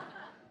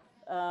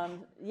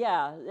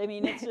 Yeah, I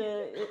mean,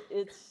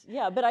 it's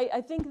yeah, but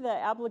I think the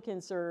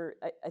applicants are,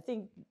 I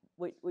think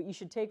what you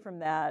should take from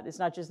that is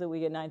not just that we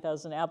get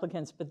 9,000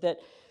 applicants, but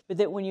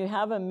that when you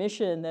have a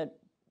mission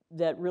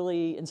that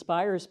really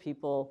inspires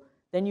people,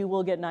 then you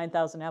will get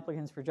 9,000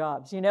 applicants for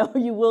jobs. You know,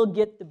 you will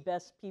get the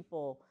best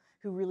people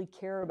who really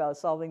care about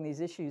solving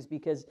these issues,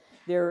 because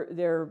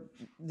they're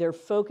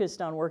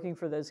focused on working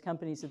for those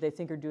companies that they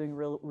think are doing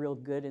real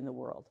good in the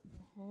world.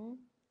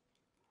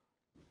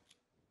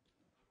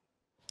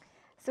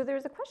 So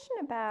there's a question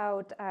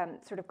about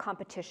sort of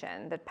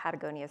competition that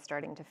Patagonia is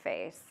starting to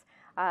face.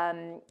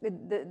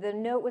 The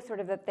note was sort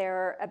of that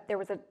there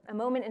was a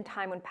moment in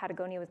time when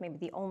Patagonia was maybe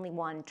the only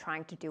one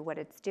trying to do what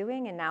it's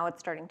doing, and now it's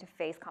starting to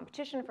face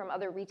competition from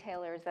other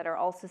retailers that are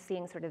also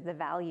seeing sort of the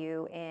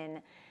value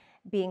in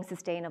being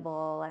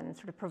sustainable and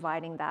sort of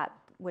providing that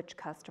which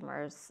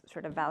customers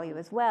sort of value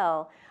as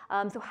well.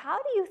 So how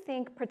do you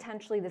think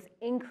potentially this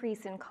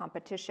increase in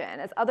competition,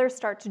 as others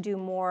start to do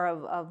more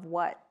of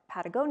what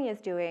Patagonia is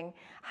doing,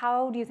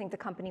 how do you think the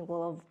company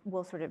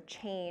will sort of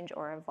change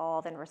or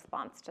evolve in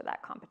response to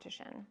that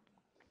competition?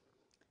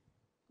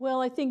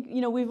 Well, I think,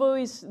 you know, we've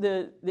always,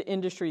 the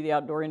industry, the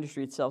outdoor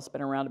industry itself has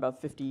been around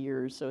about 50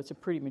 years, so it's a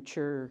pretty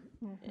mature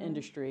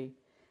industry.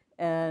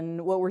 And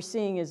what we're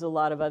seeing is a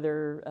lot of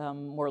other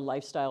more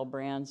lifestyle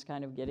brands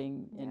kind of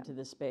getting into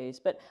the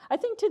space. But I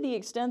think to the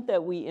extent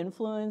that we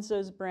influence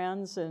those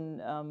brands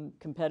and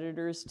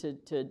competitors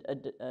to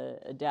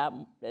adapt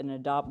and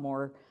adopt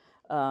more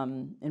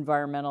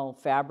environmental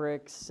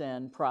fabrics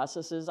and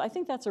processes, I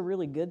think that's a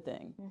really good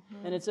thing.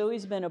 And it's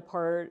always been a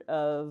part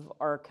of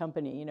our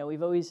company. You know,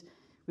 we've always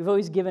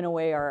given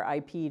away our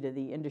IP to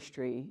the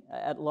industry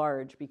at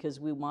large because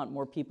we want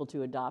more people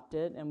to adopt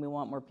it and we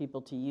want more people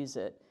to use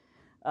it.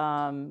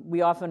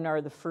 We often are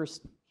the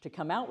first to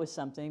come out with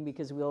something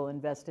because we'll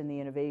invest in the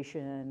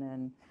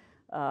innovation,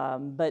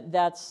 and but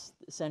that's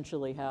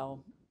essentially how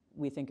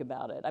we think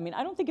about it. I mean,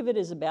 I don't think of it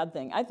as a bad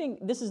thing. I think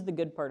this is the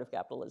good part of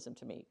capitalism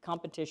to me: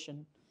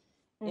 competition,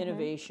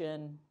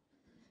 innovation.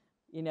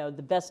 You know,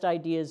 the best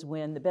ideas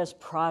win, the best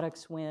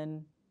products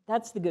win.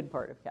 That's the good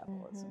part of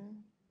capitalism.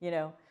 You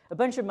know, a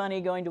bunch of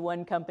money going to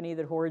one company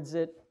that hoards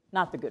it,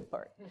 not the good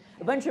part.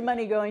 A bunch of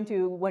money going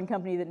to one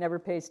company that never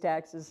pays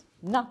taxes,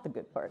 not the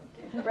good part,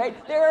 right?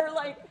 There are,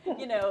 like,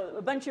 you know,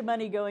 a bunch of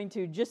money going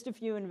to just a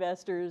few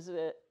investors,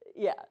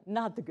 yeah,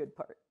 not the good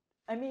part.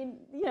 I mean,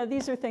 you know,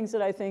 these are things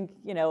that I think,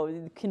 you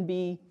know, can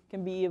be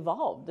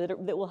evolved,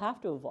 that will have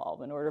to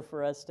evolve in order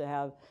for us to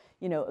have,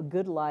 you know, a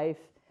good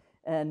life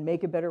and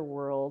make a better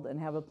world and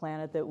have a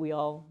planet that we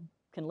all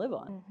can live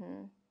on.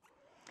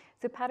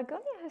 So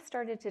Patagonia has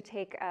started to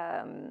take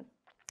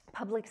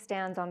public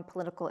stands on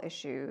political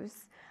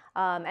issues,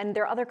 and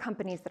there are other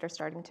companies that are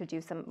starting to do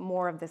some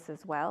more of this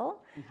as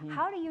well.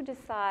 How do you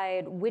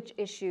decide which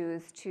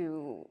issues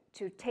to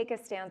take a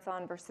stance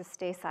on versus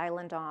stay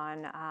silent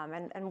on,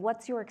 and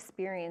what's your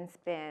experience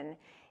been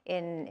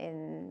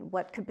in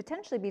what could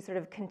potentially be sort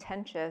of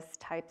contentious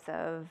types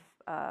of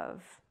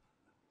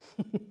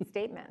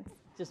statements?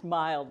 Just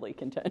mildly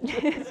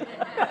contentious.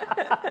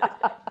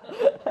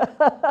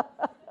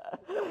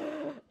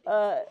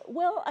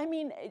 Well, I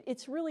mean,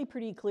 it's really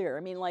pretty clear. I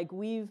mean, like,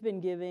 we've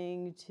been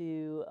giving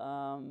to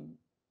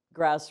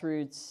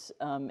grassroots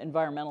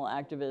environmental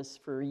activists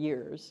for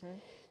years.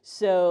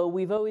 So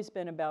we've always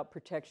been about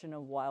protection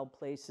of wild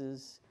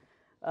places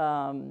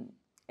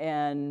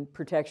and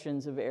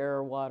protections of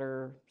air,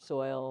 water,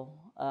 soil.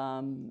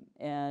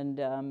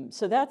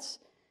 So that's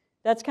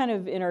kind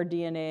of in our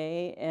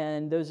DNA,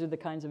 and those are the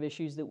kinds of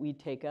issues that we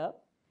take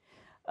up.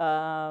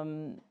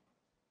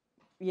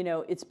 You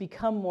know, it's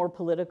become more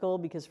political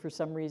because for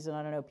some reason,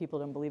 I don't know, people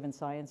don't believe in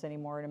science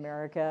anymore in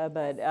America,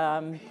 but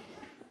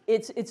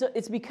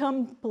it's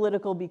become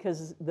political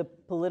because the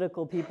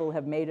political people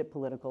have made it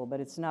political, but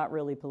it's not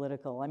really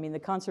political. I mean, the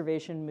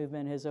conservation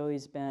movement has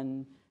always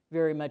been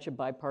very much a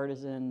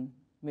bipartisan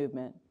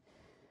movement.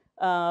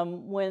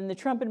 When the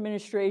Trump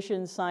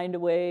administration signed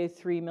away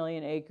 3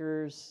 million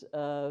acres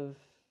of,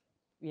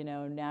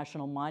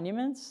 national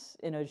monuments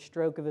in a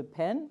stroke of a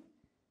pen,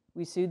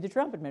 we sued the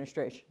Trump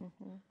administration.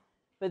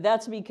 But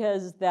that's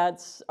because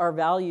that's our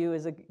value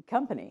as a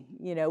company.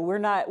 We're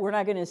not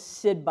going to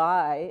sit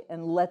by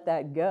and let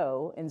that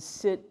go and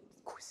sit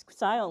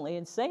silently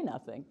and say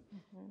nothing.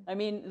 I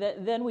mean,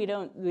 then we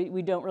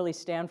don't really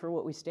stand for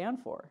what we stand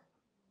for.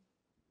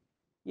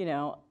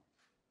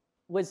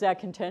 Was that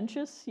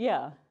contentious?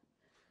 Yeah.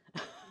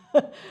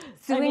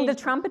 Suing the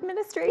Trump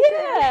administration?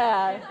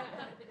 Yeah.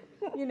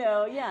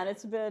 And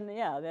it's been,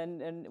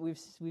 and we've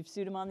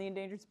sued them on the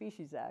Endangered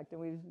Species Act, and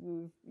we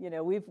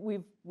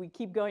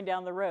keep going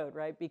down the road,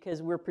 right?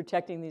 Because we're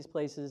protecting these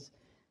places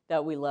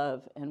that we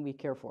love and we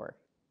care for.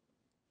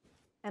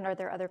 And are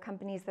there other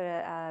companies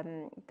that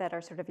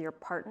are sort of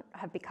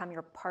have become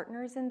your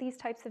partners in these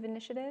types of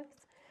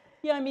initiatives?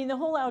 Yeah, I mean, the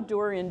whole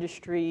outdoor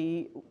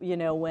industry,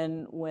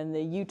 when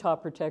the Utah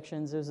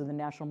protections, those are the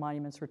national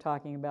monuments we're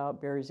talking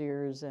about, Bears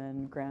Ears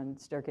and Grand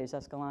Staircase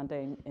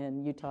Escalante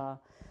in Utah,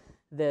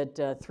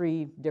 that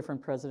 3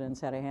 different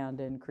presidents had a hand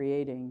in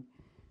creating.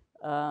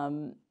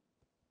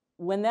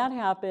 When that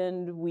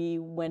happened, we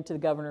went to the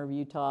governor of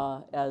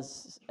Utah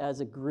as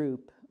a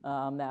group,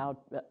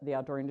 the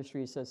Outdoor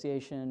Industry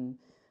Association,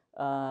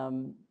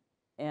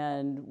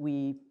 and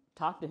we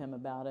talked to him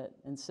about it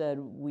and said,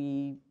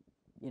 we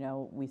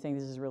think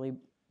this is really,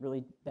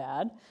 really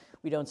bad.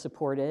 We don't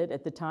support it.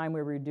 At the time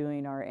we were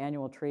doing our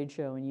annual trade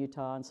show in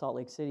Utah and Salt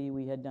Lake City,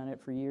 we had done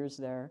it for years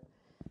there.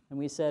 And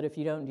we said, if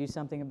you don't do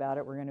something about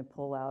it, we're going to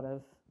pull out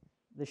of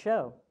the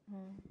show.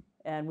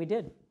 And we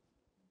did,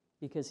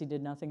 because he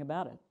did nothing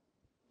about it.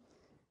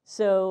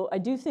 So I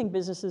do think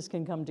businesses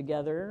can come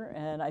together,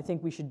 and I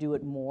think we should do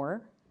it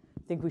more.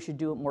 I think we should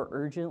do it more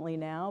urgently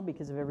now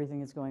because of everything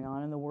that's going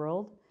on in the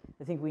world.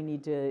 I think we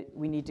need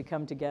to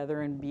come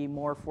together and be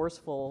more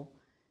forceful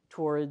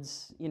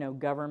towards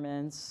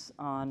governments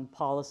on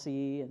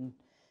policy and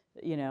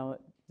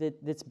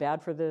that's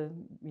bad for the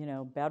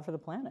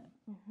planet.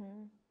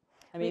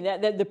 I mean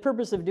that the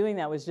purpose of doing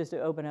that was just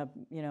to open up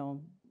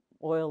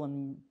oil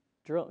and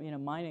drill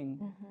mining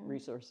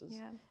resources.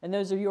 Yeah. And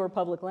those are your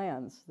public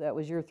lands. That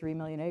was your 3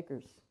 million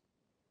acres.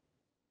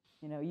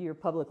 You're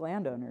public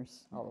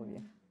landowners, all of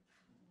you,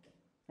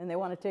 and they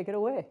want to take it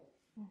away.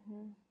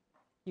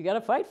 You got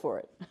to fight for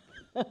it.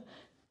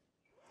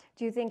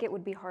 Do you think it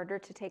would be harder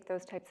to take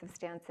those types of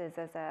stances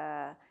as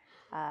a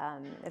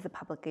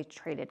publicly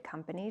traded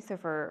company? So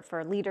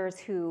for leaders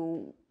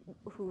who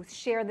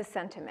share the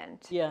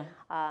sentiment,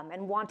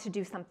 and want to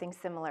do something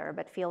similar,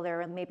 but feel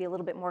they're maybe a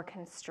little bit more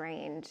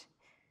constrained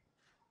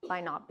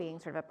by not being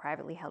sort of a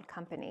privately held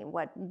company.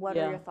 What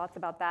are your thoughts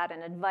about that,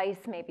 and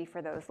advice maybe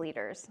for those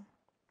leaders?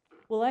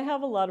 Well, I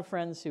have a lot of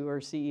friends who are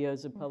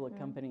CEOs of public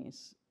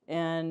companies,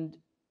 and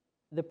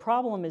the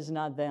problem is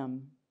not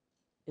them,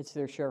 it's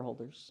their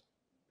shareholders.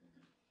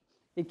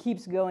 It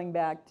keeps going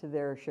back to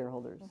their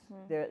shareholders.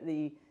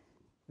 The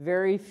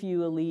very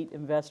few elite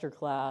investor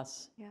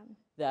class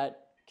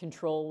that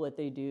control what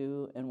they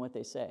do and what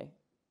they say.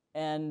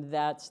 And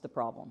that's the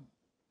problem.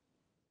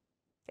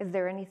 Is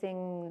there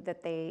anything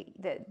that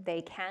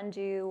they can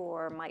do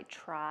or might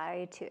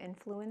try to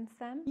influence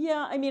them?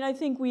 Yeah, I mean, I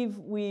think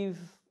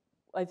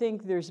I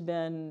think there's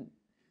been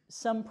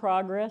some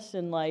progress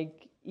in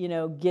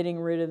getting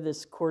rid of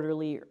this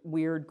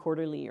weird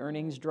quarterly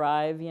earnings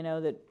drive,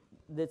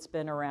 that's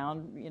been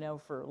around,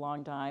 for a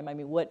long time. I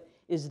mean, what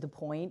is the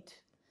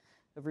point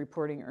of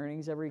reporting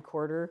earnings every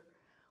quarter?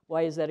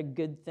 Why is that a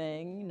good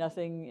thing?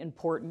 Nothing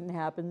important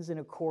happens in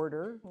a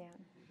quarter.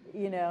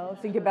 Yeah.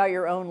 Think about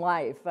your own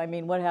life. I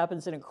mean, what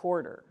happens in a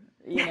quarter?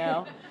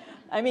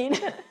 I mean,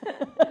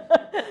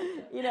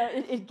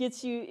 it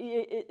gets you.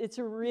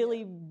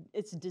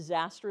 It's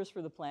disastrous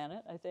for the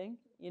planet. I think.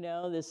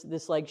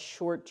 This like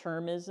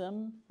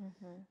short-termism.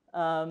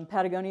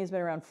 Patagonia has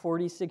been around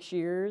 46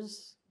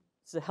 years.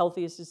 It's the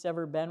healthiest it's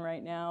ever been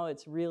right now.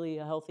 It's really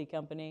a healthy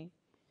company.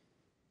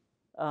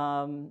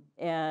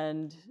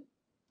 And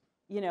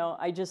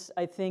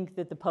I think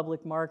that the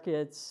public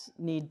markets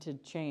need to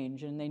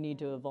change and they need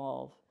to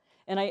evolve.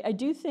 And I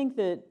do think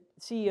that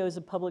CEOs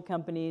of public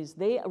companies,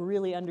 they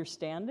really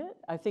understand it.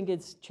 I think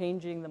it's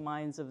changing the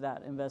minds of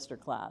that investor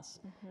class.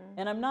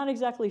 And I'm not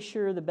exactly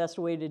sure the best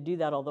way to do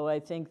that, although I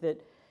think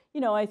that,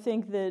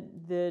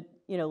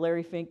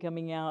 Larry Fink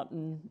coming out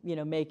and,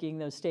 making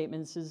those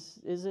statements it's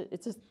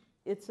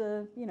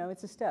a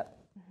step.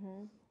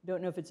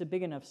 Don't know if it's a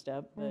big enough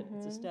step, but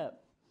it's a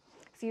step.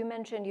 So you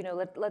mentioned,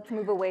 let's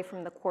move away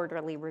from the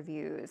quarterly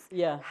reviews.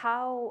 Yeah.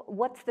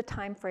 What's the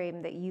time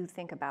frame that you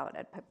think about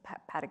at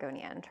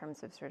Patagonia in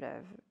terms of sort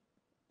of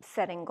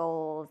setting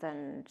goals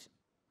and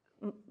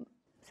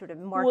sort of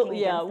marking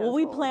against those goals?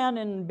 We plan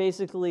in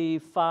basically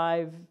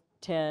 5,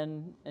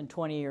 10, and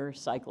 20-year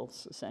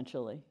cycles,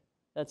 essentially.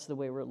 That's the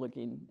way we're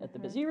looking at the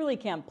business. You really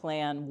can't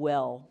plan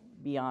well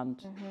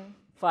beyond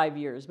 5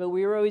 years, but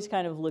we were always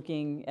kind of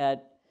looking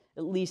at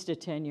least a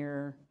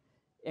 10-year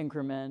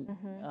increment.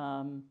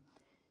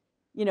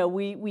 you know,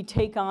 we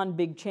take on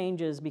big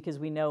changes because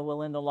we know,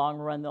 well, in the long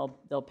run,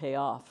 they'll pay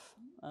off.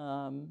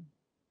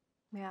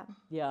 Yeah.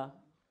 Yeah.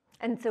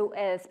 And so,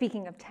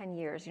 speaking of 10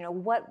 years, you know,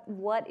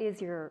 what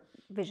is your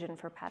vision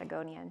for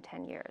Patagonia in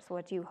 10 years?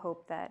 What do you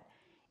hope that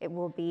it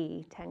will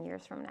be 10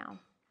 years from now?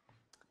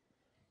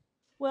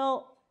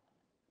 Well,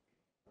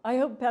 I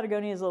hope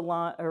Patagonia is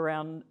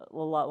around a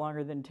lot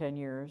longer than 10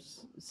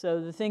 years.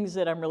 So the things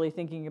that I'm really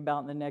thinking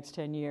about in the next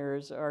 10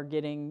 years are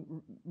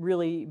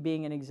really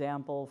being an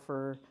example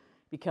for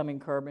becoming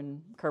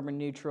carbon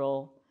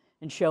neutral,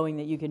 and showing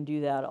that you can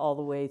do that all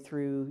the way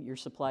through your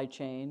supply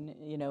chain,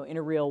 you know, in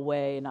a real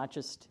way, not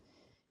just,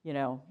 you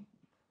know,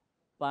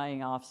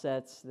 buying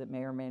offsets that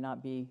may or may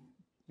not be,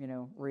 you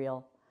know,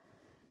 real.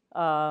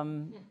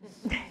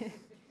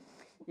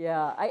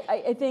 Yeah,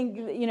 I think,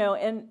 you know,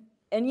 and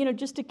you know,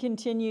 just to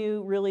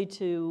continue really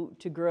to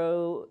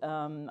grow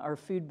our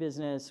food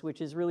business, which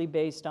is really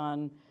based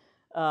on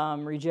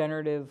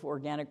regenerative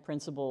organic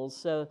principles.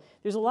 So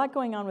there's a lot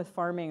going on with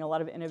farming, a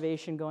lot of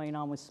innovation going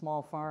on with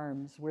small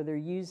farms where they're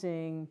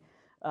using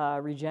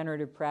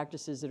regenerative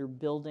practices that are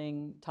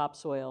building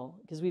topsoil,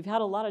 because we've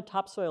had a lot of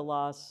topsoil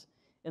loss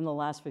in the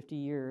last 50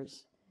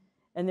 years.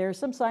 And there are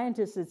some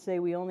scientists that say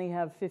we only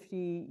have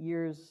 50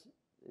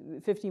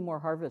 more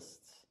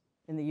harvests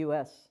in the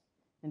US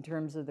in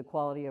terms of the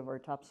quality of our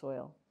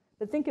topsoil.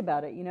 But think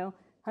about it, you know,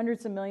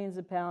 hundreds of millions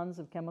of pounds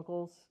of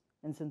chemicals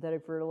and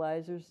synthetic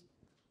fertilizers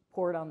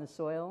poured on the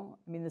soil.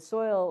 I mean, the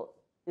soil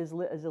is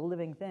a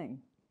living thing.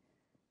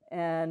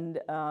 And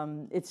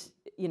it's,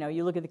 you know,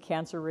 you look at the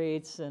cancer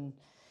rates, and,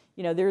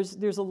 you know,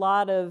 there's a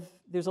lot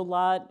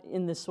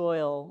in the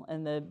soil,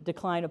 and the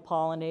decline of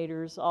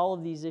pollinators, all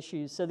of these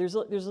issues. So there's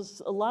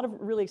a lot of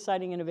really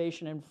exciting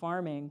innovation in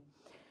farming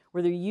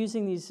where they're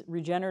using these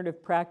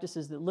regenerative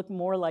practices that look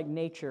more like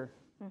nature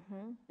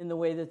in the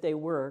way that they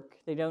work.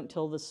 They don't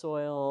till the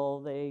soil,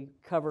 they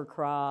cover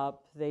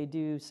crop, they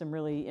do some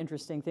really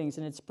interesting things,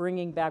 and it's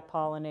bringing back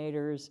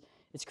pollinators,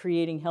 it's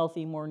creating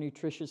healthy, more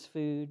nutritious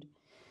food.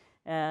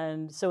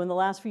 And so in the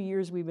last few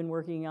years, we've been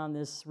working on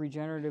this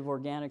regenerative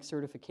organic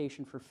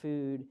certification for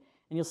food,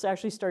 and you'll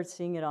actually start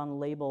seeing it on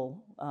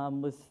label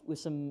with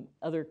some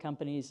other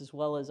companies as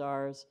well as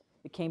ours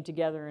that came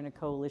together in a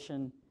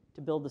coalition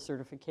to build the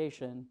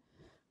certification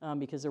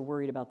because they're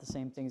worried about the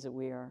same things that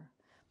we are.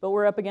 But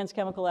we're up against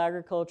chemical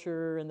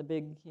agriculture and the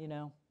big, you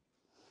know,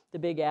 the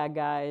big ag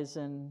guys,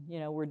 and, you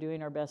know, we're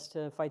doing our best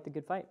to fight the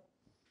good fight.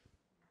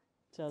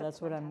 So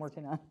that's what I'm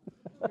working on.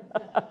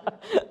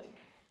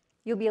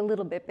 You'll be a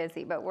little bit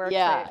busy, but we're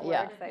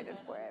excited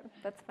for it.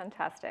 That's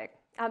fantastic.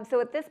 So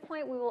at this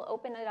point, we will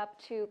open it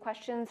up to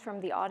questions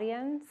from the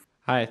audience.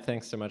 Hi,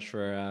 thanks so much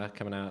for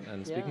coming out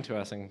and speaking to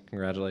us, and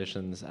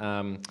congratulations.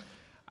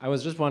 I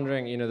was just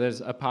wondering, you know,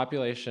 there's a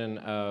population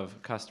of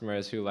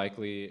customers who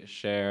likely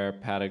share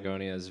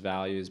Patagonia's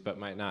values but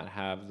might not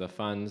have the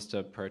funds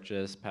to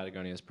purchase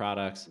Patagonia's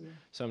products.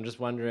 So I'm just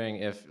wondering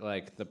if,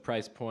 like, the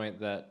price point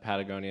that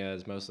Patagonia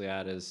is mostly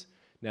at is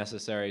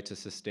necessary to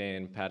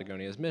sustain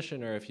Patagonia's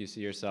mission, or if you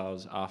see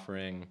yourselves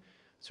offering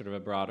sort of a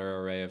broader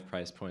array of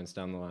price points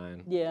down the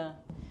line. Yeah.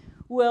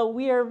 Well,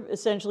 we are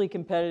essentially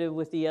competitive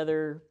with the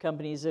other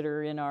companies that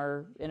are in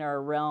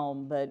our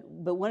realm, but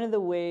one of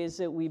the ways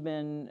that we've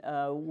been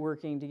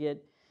working to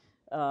get,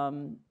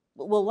 well,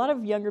 a lot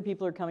of younger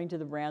people are coming to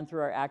the brand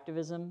through our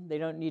activism. They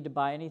don't need to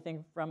buy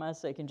anything from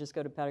us. They can just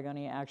go to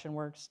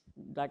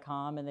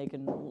PatagoniaActionWorks.com and they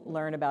can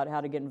learn about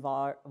how to get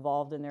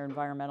involved in their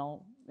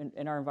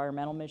in our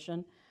environmental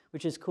mission,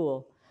 which is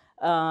cool.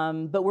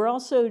 But we're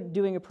also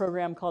doing a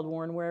program called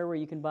Wornwear where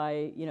you can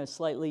buy, you know,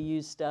 slightly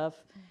used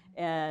stuff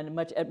and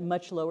at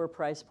much lower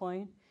price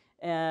point,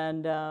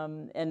 and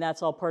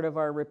that's all part of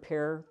our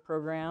repair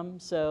program.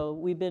 So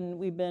we've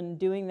been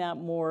doing that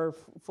more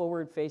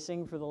forward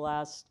facing for the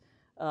last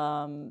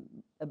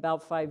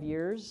about 5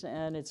 years,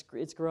 and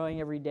it's growing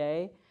every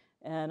day.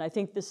 And I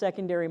think the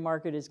secondary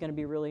market is going to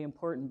be really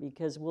important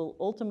because we'll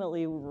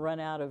ultimately run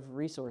out of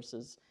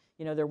resources.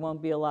 You know, there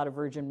won't be a lot of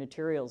virgin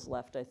materials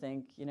left, I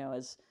think, you know,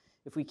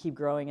 if we keep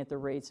growing at the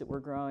rates that we're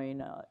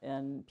growing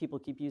and people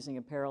keep using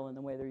apparel in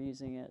the way they're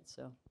using it,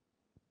 so.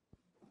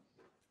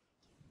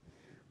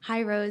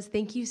 Hi, Rose.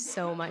 Thank you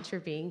so much for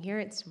being here.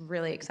 It's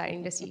really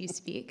exciting to see you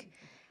speak.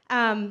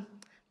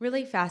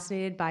 Really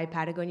fascinated by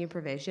Patagonia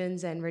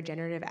provisions and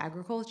regenerative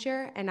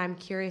agriculture, and I'm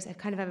curious, I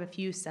kind of have a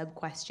few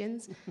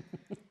sub-questions.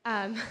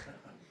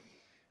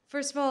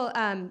 First of all,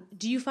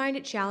 do you find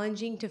it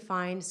challenging to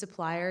find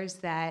suppliers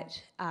that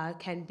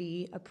can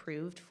be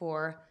approved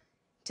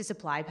to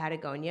supply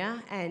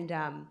Patagonia? And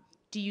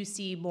do you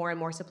see more and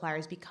more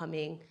suppliers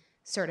becoming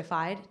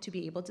certified to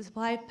be able to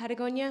supply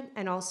Patagonia?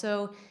 And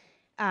also,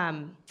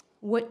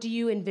 what do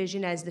you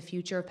envision as the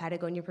future of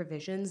Patagonia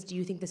Provisions? Do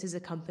you think this is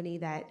a company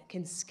that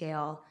can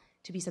scale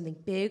to be something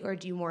big, or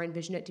do you more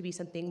envision it to be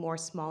something more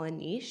small and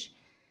niche?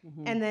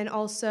 Mm-hmm. And then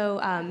also,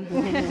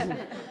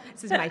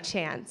 this is my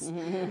chance.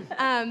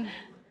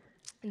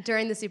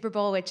 During the Super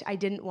Bowl, which I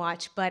didn't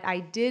watch, but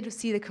I did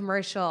see the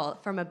commercial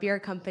from a beer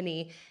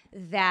company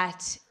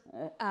that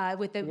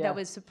that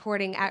was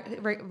supporting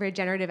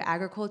regenerative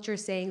agriculture,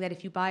 saying that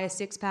if you buy a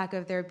 6-pack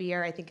of their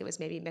beer, I think it was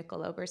maybe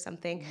Michelob or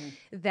something,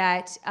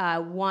 that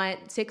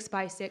 6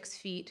 by 6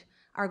 feet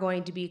are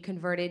going to be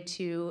converted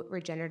to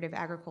regenerative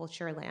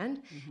agriculture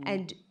land.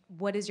 And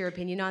what is your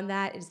opinion on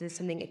that? Is this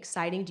something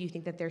exciting? Do you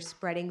think that they're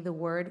spreading the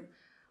word,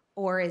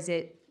 or is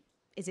it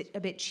a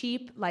bit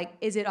cheap? Like,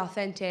 is it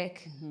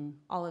authentic?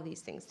 All of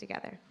these things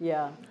together.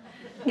 Yeah.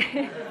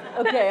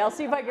 Okay, I'll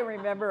see if I can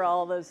remember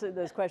all those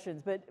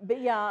questions. But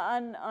yeah,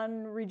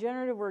 on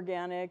regenerative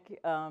organic,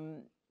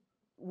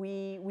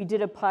 we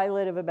did a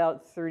pilot of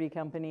about 30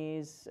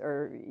 companies,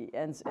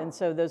 and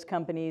so those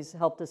companies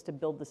helped us to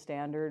build the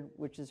standard,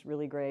 which is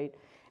really great.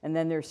 And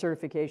then there are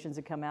certifications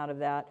that come out of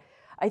that.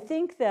 I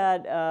think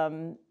that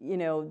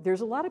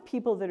there's a lot of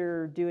people that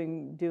are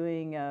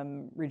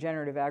doing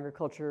regenerative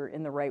agriculture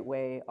in the right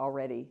way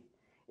already.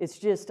 It's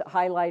just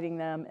highlighting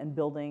them and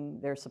building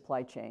their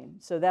supply chain.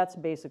 So that's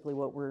basically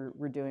what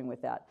we're doing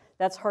with that.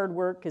 That's hard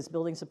work, because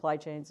building supply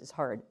chains is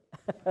hard.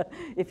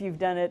 If you've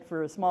done it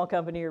for a small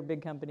company or a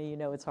big company, you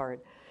know it's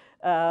hard.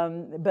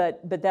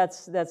 But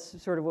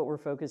that's sort of what we're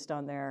focused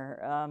on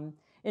there.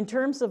 In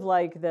terms of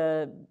like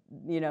the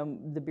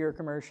beer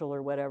commercial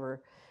or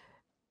whatever,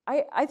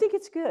 I think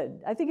it's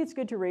good. I think it's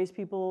good to raise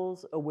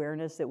people's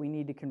awareness that we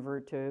need to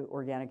convert to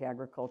organic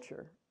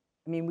agriculture.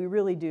 I mean, we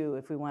really do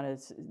if we want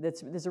to.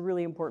 That's a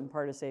really important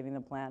part of saving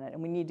the planet,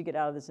 and we need to get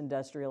out of this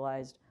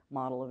industrialized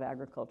model of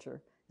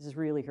agriculture. This is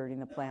really hurting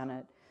the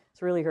planet.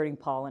 It's really hurting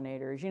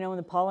pollinators. You know, when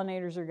the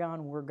pollinators are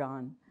gone, we're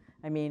gone.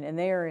 I mean, and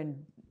they're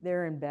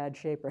in bad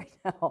shape right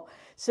now.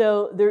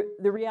 So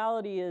the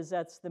reality is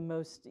that's the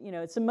most,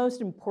 it's the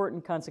most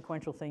important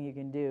consequential thing you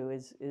can do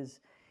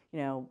is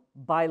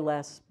buy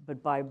less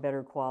but buy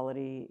better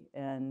quality.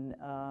 And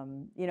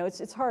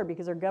it's hard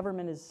because our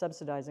government is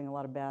subsidizing a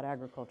lot of bad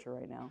agriculture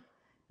right now,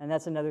 and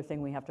that's another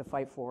thing we have to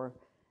fight for,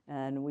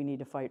 and we need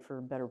to fight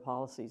for better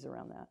policies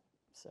around that.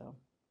 So,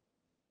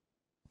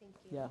 Thank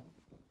you. Yeah.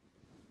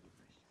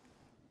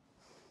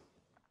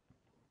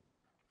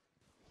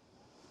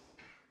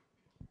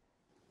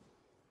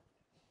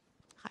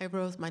 Hi,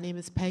 Rose. My name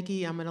is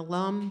Peggy. I'm an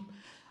alum.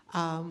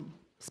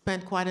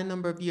 Spent quite a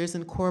number of years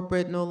in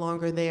corporate, no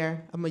longer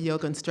there. I'm a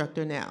yoga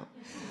instructor now.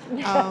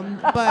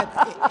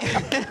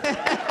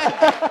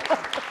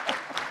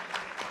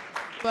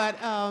 But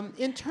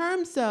in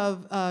terms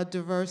of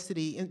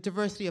diversity, and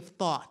diversity of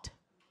thought,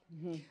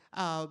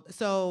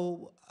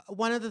 so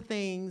one of the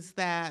things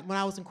that when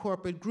I was in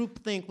corporate,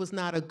 groupthink was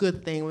not a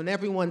good thing. When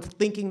everyone's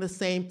thinking the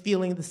same,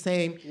 feeling the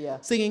same,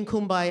 singing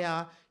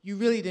Kumbaya, you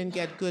really didn't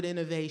get good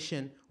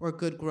innovation or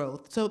good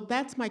growth. So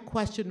that's my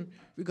question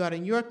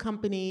regarding your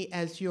company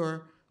as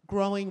you're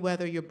growing,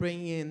 whether you're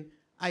bringing in,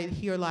 I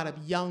hear a lot of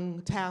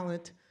young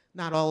talent.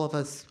 Not all of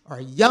us are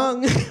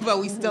young, but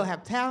we still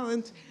have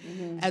talent,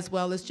 as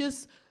well as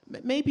just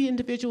maybe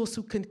individuals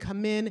who can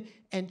come in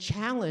and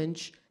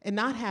challenge and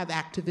not have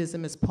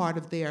activism as part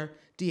of their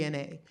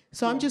DNA.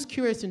 So I'm just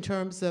curious in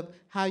terms of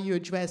how you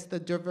address the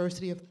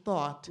diversity of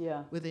thought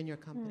within your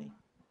company.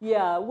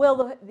 Yeah,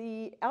 well,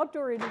 the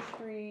outdoor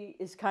industry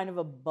is kind of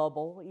a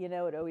bubble.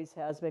 It always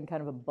has been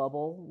kind of a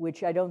bubble,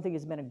 which I don't think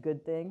has been a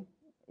good thing,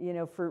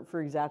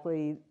 for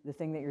exactly the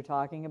thing that you're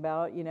talking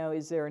about.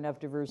 Is there enough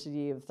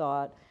diversity of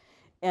thought?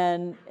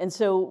 And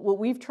so what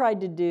we've tried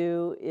to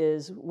do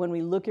is when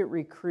we look at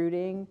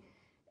recruiting,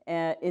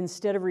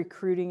 instead of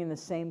recruiting in the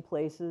same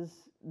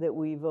places that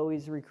we've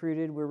always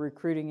recruited, we're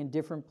recruiting in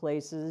different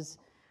places,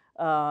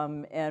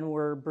 and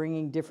we're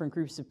bringing different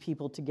groups of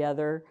people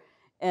together.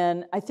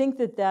 And I think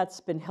that that's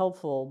been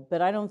helpful,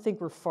 but I don't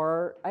think we're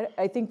far.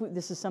 I think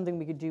this is something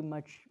we could do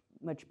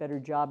much better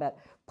job at.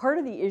 Part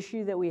of the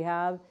issue that we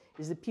have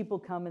is that people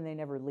come and they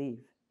never leave.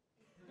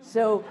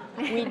 So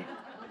we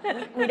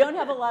don't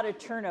have a lot of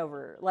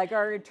turnover. Like,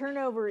 our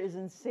turnover is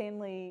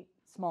insanely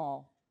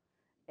small.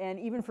 And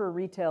even for a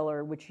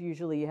retailer, which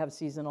usually you have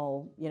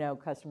seasonal,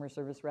 customer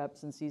service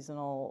reps and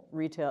seasonal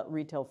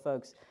retail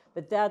folks,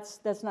 but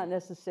that's not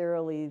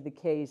necessarily the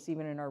case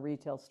even in our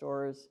retail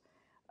stores.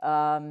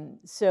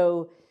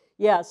 So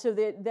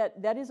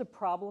that is a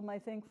problem, I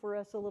think, for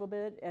us a little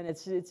bit, and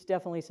it's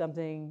definitely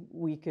something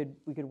we could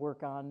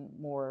work on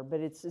more. But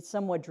it's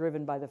somewhat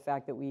driven by the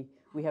fact that we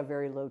have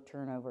very low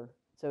turnover,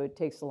 so it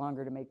takes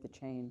longer to make the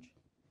change.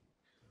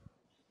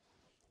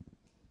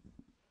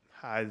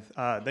 Hi,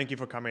 thank you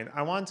for coming.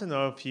 I wanted to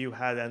know if you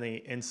had any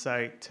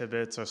insight,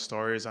 tidbits, or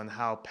stories on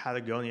how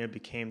Patagonia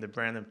became the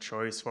brand of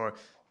choice for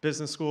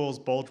business schools,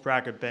 bulge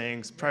bracket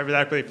banks, private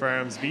equity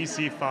firms,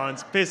 VC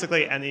funds,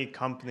 basically any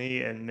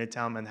company in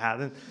Midtown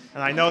Manhattan.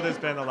 And I know there's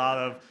been a lot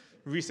of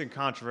recent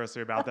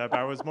controversy about that, but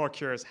I was more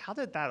curious, how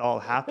did that all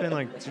happen?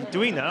 Like, do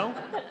we know?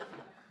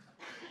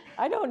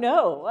 I don't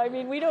know. I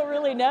mean, we don't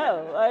really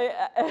know.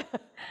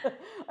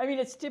 I mean,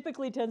 it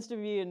typically tends to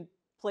be in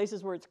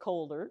places where it's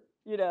colder,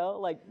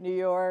 like New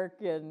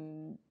York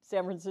and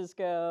San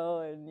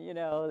Francisco and,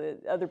 the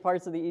other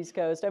parts of the East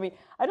Coast. I mean,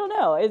 I don't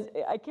know.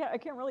 I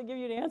can't really give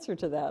you an answer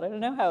to that. I don't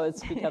know how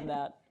it's become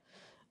that.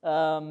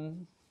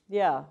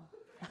 Yeah.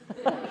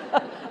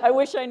 I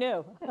wish I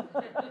knew.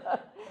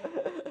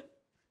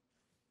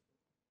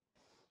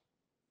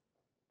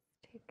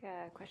 take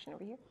a question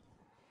over here.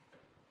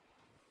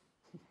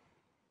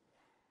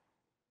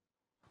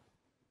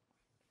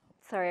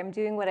 Sorry, I'm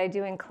doing what I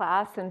do in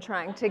class and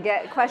trying to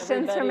get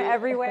questions from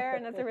everywhere,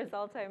 and as a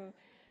result, I'm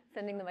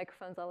sending the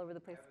microphones all over the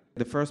place.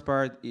 The first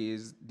part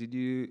is,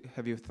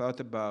 have you thought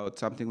about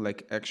something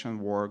like Action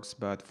Works,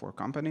 but for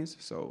companies?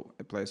 So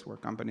a place where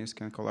companies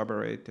can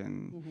collaborate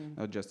and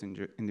not just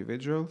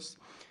individuals.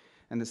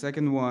 And the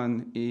second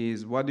one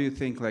is, what do you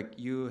think, like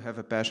you have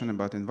a passion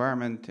about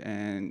environment,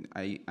 and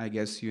I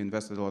guess you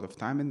invested a lot of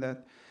time in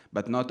that,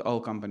 but not all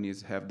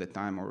companies have the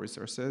time or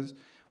resources.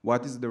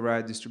 What is the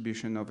right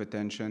distribution of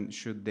attention?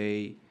 Should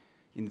they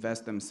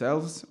invest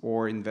themselves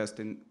or invest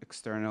in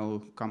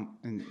external,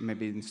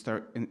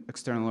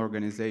 external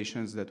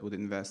organizations that would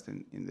invest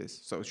in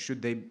this? So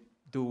should they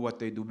do what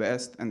they do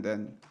best and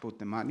then put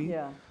the money,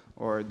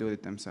 or do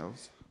it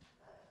themselves?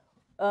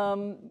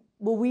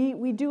 Well,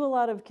 we do a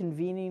lot of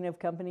convening of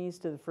companies,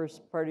 to the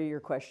first part of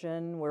your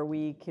question, where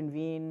we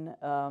convene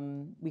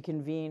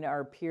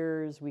our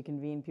peers, we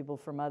convene people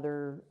from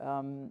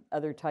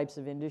other types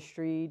of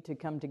industry to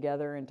come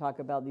together and talk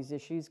about these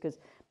issues, because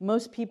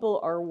most people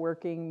are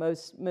working,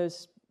 most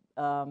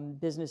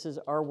businesses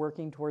are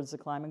working towards the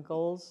climate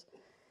goals,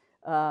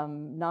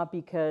 not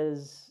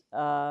because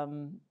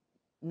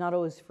not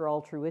always for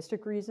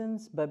altruistic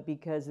reasons, but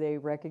because they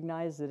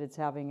recognize that it's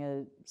having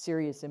a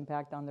serious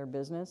impact on their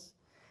business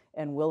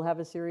and will have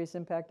a serious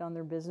impact on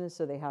their business,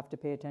 so they have to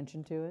pay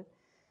attention to it.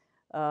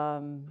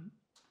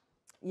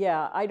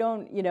 Yeah,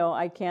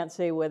 I can't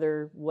say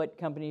what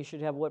companies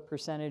should have what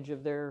percentage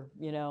of their,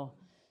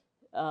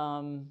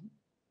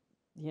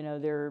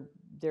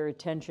 their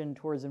attention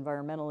towards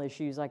environmental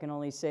issues. I can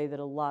only say that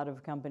a lot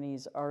of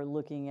companies are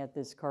looking at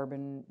this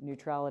carbon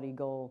neutrality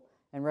goal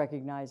and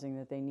recognizing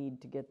that they need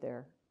to get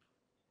there.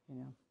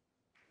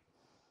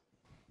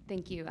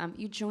 Thank you.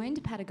 You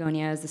joined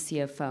Patagonia as the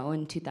CFO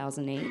in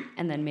 2008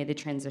 and then made the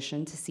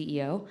transition to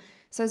CEO.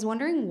 So I was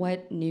wondering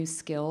what new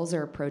skills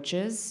or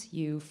approaches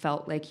you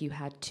felt like you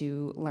had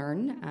to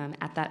learn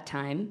at that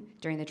time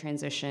during the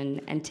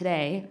transition, and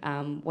today,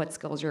 what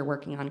skills you're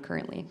working on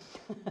currently.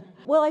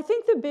 Well, I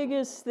think the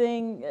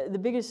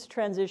biggest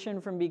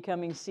transition from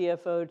becoming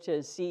CFO to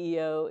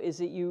CEO is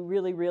that you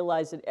really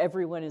realize that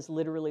everyone is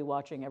literally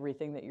watching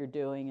everything that you're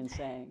doing and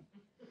saying.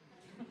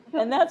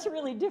 And that's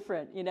really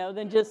different,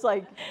 than just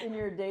like in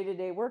your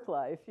day-to-day work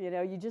life.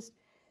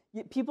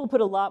 People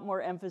put a lot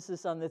more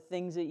emphasis on the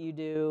things that you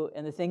do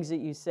and the things that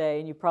you say,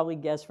 and you probably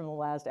guessed from the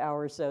last hour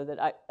or so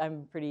that I'm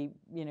a pretty,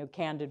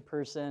 candid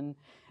person,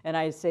 and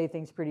I say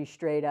things pretty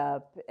straight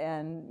up,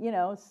 and,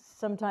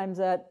 sometimes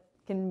that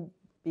can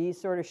be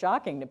sort of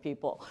shocking to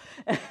people.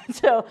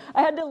 So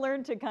I had to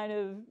learn to kind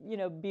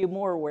of, be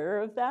more aware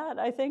of that,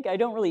 I think. I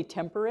don't really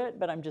temper it,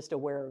 but I'm just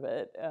aware of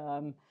it.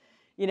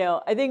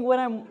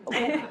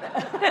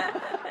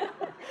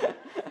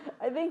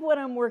 I think what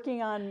I'm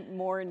working on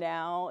more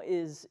now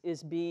is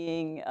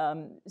being,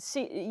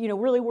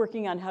 really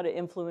working on how to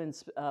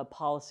influence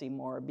policy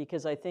more,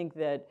 because I think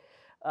that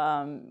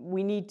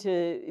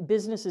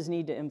businesses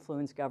need to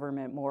influence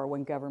government more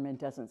when government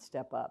doesn't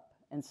step up,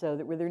 and so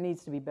there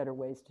needs to be better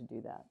ways to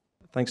do that.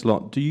 Thanks a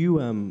lot. Do you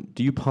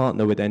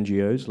partner with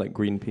NGOs like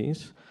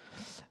Greenpeace?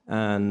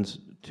 And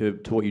to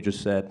what you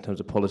just said in terms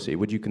of policy,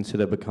 would you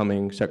consider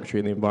becoming Secretary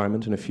of the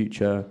Environment in a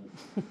future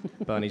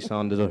Bernie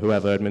Sanders or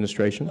whoever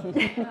administration?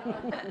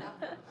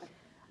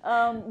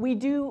 We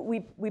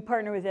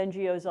partner with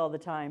NGOs all the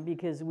time,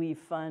 because we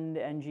fund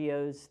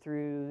NGOs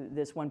through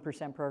this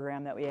 1%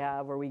 program that we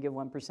have, where we give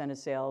 1% of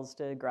sales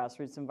to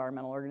grassroots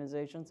environmental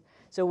organizations.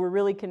 So we're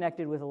really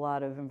connected with a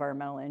lot of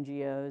environmental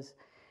NGOs,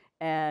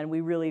 and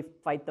we really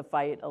fight the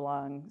fight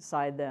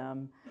alongside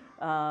them.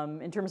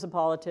 In terms of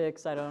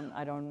politics, I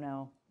don't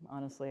know.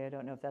 Honestly, I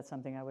don't know if that's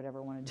something I would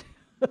ever want to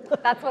do.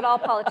 That's what all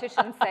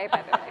politicians say,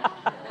 by the way.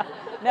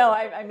 No,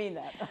 I mean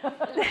that.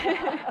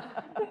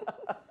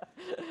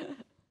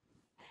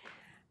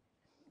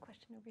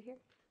 Question over here.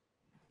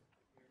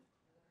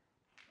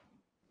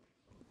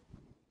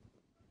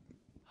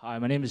 Hi,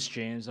 my name is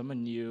James. I'm a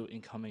new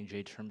incoming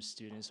J-term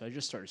student, so I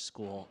just started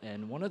school.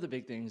 And one of the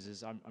big things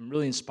is I'm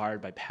really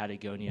inspired by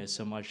Patagonia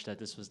so much that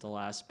this was the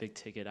last big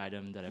ticket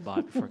item that I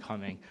bought before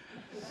coming.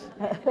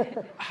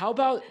 How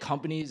about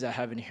companies that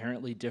have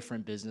inherently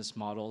different business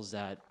models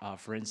that,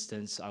 for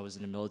instance, I was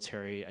in the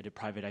military, I did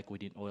private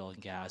equity in oil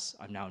and gas,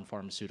 I'm now in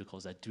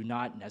pharmaceuticals, that do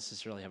not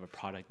necessarily have a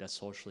product that's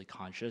socially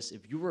conscious?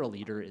 If you were a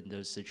leader in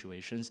those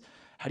situations,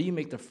 how do you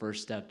make the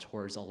first step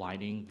towards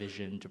aligning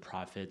vision to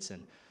profits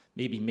and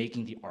maybe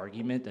making the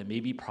argument that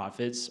maybe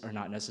profits are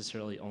not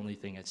necessarily the only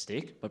thing at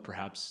stake, but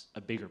perhaps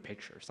a bigger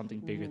picture, something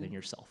bigger than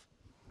yourself?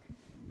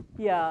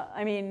 Yeah,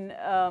 I mean,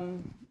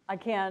 I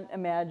can't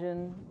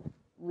imagine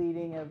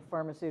leading a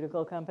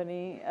pharmaceutical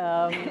company.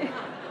 I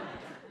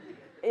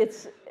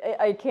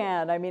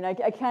can't. I mean, I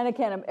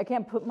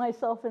can't put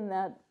myself in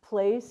that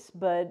place,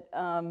 but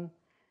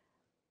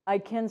I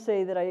can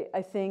say that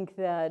I think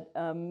that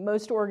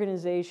most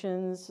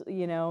organizations,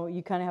 you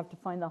kind of have to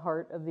find the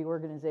heart of the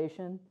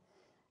organization.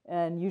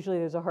 And usually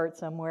there's a heart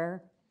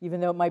somewhere, even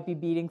though it might be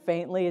beating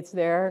faintly, it's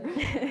there.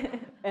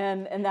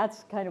 and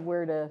that's kind of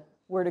where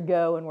to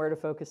go and where to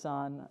focus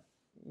on.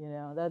 You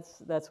know,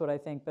 that's what I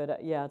think.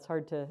 But yeah, it's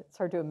hard to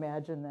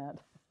imagine that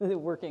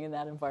working in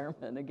that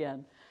environment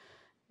again.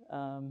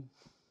 Question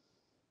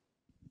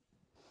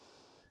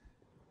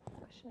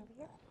over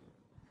here.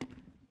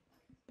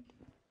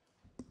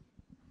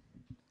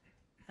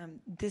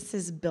 This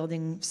is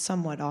building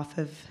somewhat off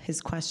of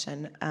his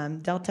question.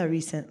 Delta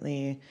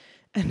recently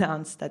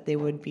announced that they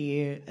would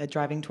be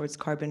driving towards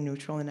carbon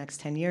neutral in the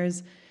next 10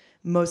 years,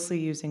 mostly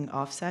using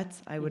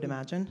offsets, I would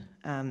imagine.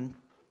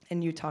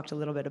 And you talked a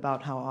little bit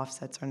about how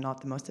offsets are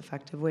not the most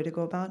effective way to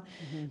go about.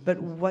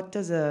 But what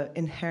does an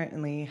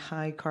inherently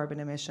high carbon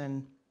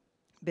emission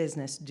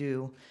business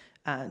do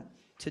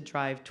to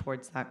drive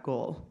towards that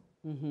goal?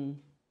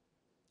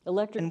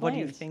 Electric and planes. what do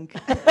you think?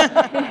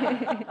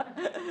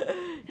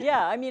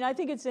 Yeah, I mean, I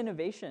think it's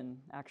innovation,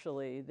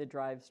 actually, that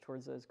drives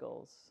towards those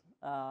goals.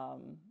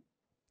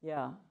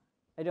 Yeah,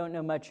 I don't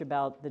know much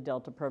about the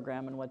Delta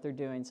program and what they're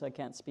doing, so I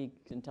can't speak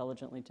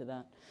intelligently to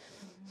that.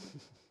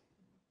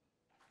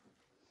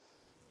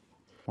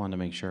 Wanted to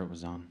make sure it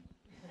was on.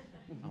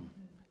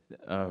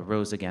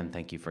 Rose, again,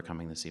 thank you for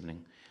coming this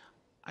evening.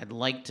 I'd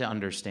like to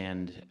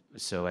understand,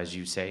 so as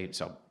you say,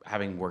 so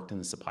having worked in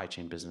the supply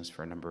chain business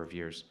for a number of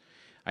years,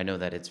 I know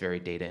that it's very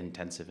data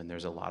intensive and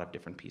there's a lot of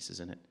different pieces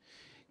in it.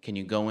 Can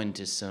you go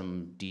into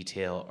some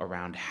detail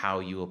around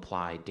how you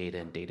apply data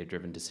and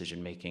data-driven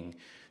decision making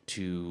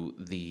to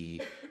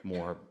the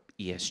more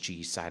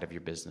ESG side of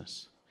your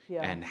business?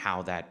 Yeah. And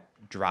how that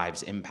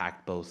drives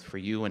impact both for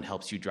you and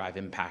helps you drive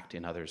impact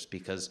in others?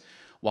 Because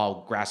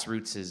while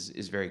grassroots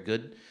is very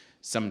good,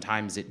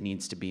 sometimes it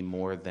needs to be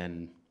more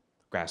than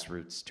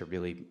grassroots to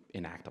really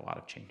enact a lot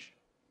of change.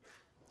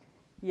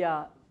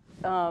 Yeah,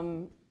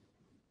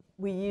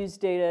 we use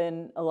data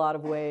in a lot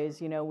of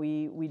ways. You know,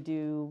 we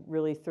do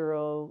really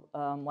thorough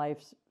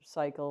life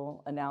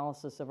cycle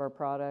analysis of our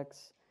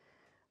products.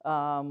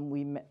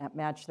 We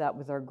match that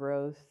with our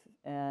growth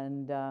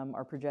and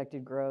our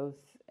projected growth,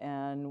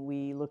 and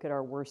we look at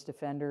our worst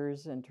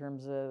offenders in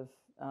terms of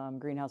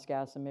greenhouse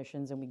gas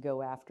emissions, and we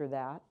go after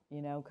that,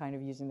 you know, kind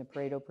of using the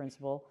Pareto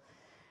principle.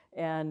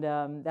 And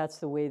that's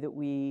the way that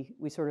we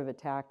sort of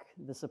attack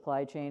the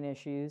supply chain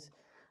issues.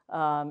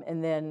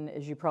 And then,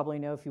 as you probably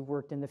know, if you've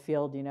worked in the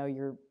field, you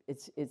know,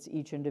 it's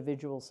each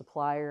individual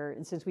supplier.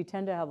 And since we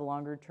tend to have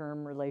longer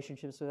term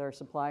relationships with our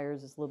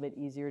suppliers, it's a little bit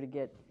easier to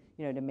get,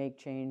 you know, to make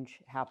change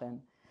happen.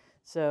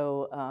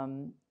 So,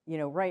 you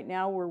know, right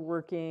now we're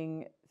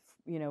working,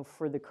 you know,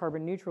 for the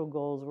carbon neutral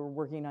goals, we're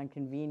working on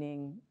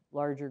convening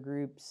larger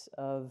groups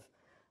of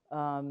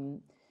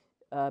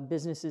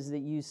businesses that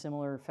use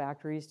similar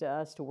factories to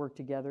us to work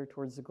together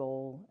towards the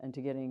goal and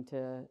to getting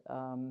to,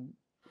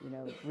 you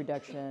know,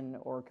 reduction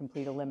or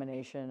complete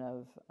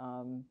elimination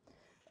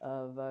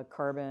of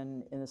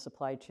carbon in the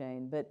supply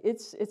chain. But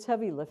it's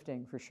heavy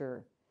lifting for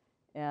sure.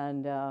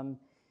 And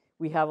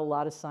we have a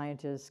lot of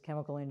scientists,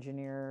 chemical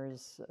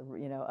engineers,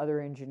 you know,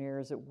 other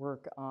engineers that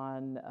work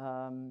on,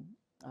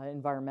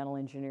 environmental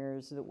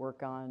engineers that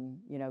work on,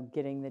 you know,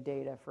 getting the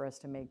data for us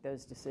to make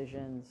those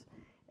decisions.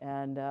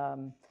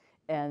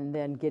 And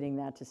then getting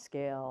that to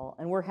scale.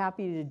 And we're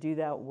happy to do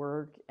that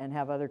work and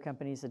have other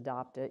companies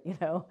adopt it, you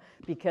know,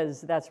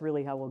 because that's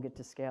really how we'll get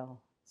to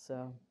scale.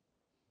 So,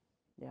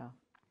 yeah.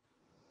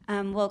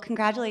 Well,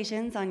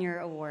 congratulations on your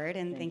award,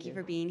 and thank you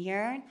for being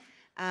here.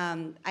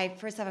 I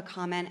first have a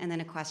comment and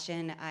then a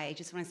question. I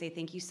just want to say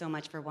thank you so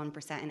much for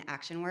 1% and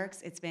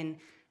ActionWorks. It's been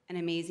an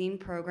amazing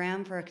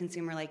program for a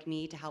consumer like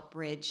me to help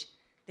bridge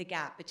the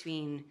gap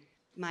between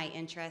my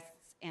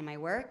interests and my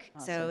work.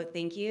 Awesome. So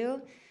thank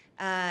you.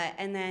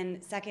 And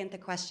then second, the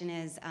question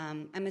is,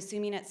 I'm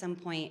assuming at some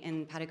point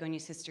in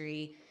Patagonia's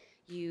history,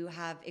 you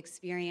have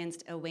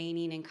experienced a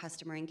waning in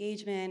customer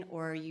engagement,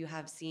 or you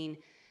have seen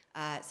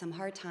some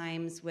hard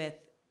times with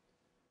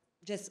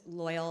just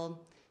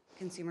loyal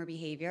consumer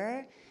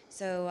behavior.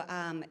 So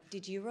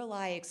did you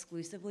rely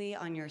exclusively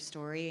on your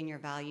story and your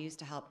values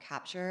to help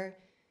capture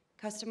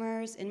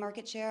customers in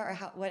market share,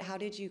 or how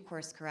did you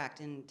course correct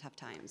in tough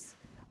times?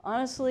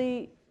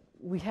 Honestly,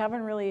 we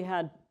haven't really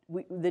had,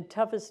 the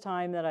toughest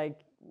time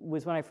that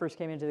was when I first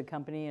came into the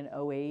company in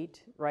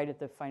 2008, right at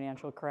the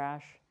financial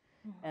crash.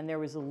 And there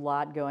was a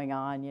lot going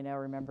on, you know,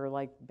 remember,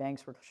 like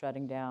banks were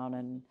shutting down,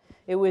 and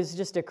it was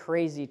just a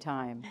crazy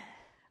time.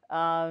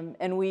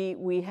 And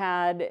we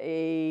had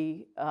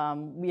you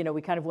know,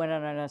 we kind of went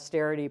on an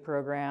austerity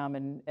program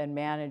and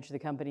managed the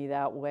company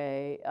that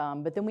way.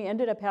 But then we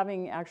ended up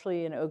having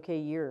actually an okay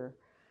year.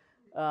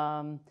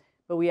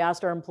 But we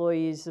asked our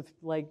employees if,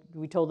 like,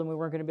 we told them we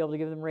weren't going to be able to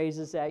give them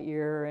raises that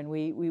year, and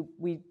we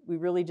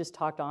really just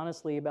talked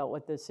honestly about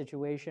what the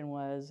situation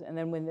was. And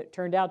then when it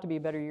turned out to be a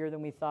better year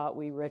than we thought,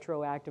 we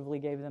retroactively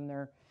gave them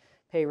their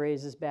pay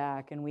raises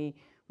back, and we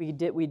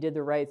did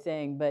the right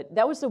thing. But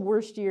that was the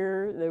worst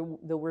year,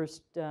 the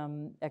worst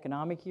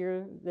economic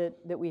year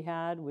that we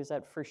had, was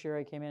that first year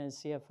I came in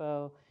as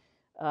CFO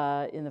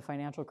in the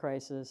financial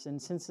crisis.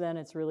 And since then,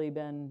 it's really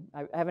been,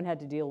 I haven't had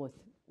to deal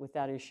with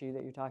that issue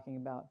that you're talking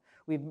about.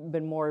 We've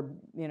been more,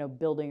 you know,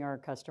 building our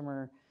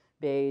customer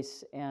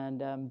base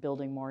and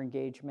building more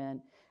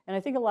engagement. And I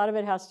think a lot of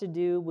it has to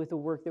do with the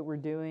work that we're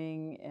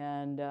doing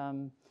and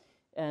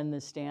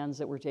the stands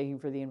that we're taking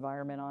for the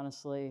environment,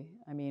 honestly.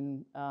 I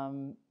mean,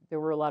 there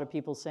were a lot of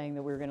people saying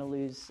that we were going to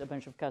lose a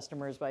bunch of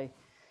customers by,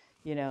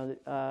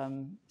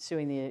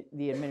 suing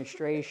the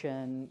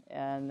administration,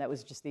 and that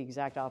was just the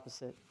exact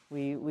opposite.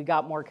 We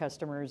got more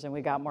customers and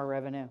we got more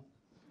revenue.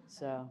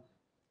 So,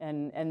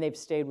 and they've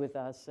stayed with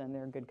us, and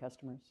they're good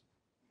customers.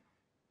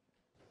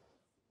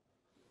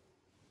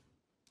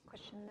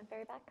 Question in the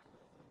very back.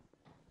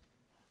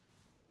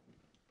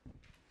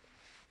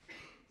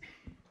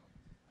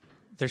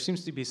 There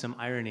seems to be some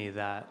irony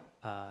that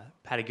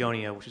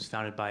Patagonia, which was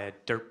founded by a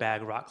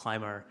dirtbag rock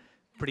climber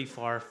pretty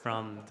far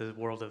from the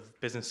world of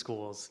business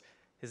schools,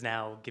 is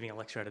now giving a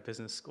lecture at a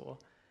business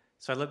school.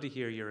 So I'd love to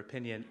hear your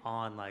opinion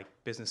on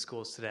business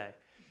schools today.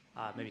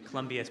 Maybe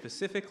Columbia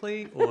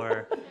specifically,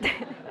 or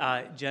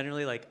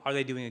generally, are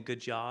they doing a good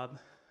job?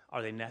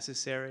 Are they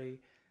necessary?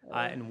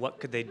 And what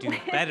could they do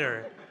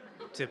better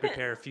to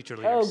prepare future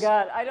leaders? Oh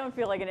God, I don't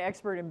feel like an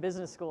expert in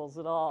business schools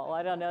at all.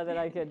 I don't know that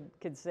I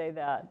could say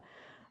that.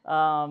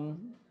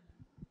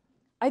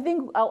 I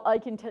think I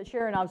can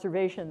share an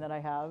observation that I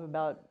have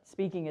about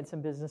speaking at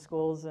some business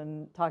schools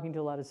and talking to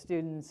a lot of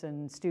students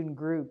and student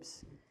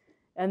groups,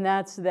 and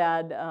that's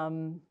that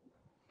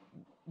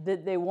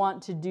that they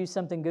want to do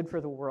something good for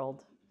the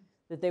world,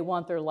 that they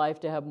want their life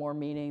to have more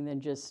meaning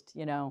than just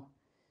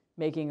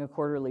making a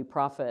quarterly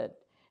profit.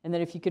 And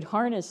that if you could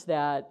harness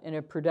that in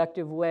a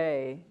productive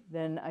way,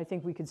 then I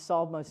think we could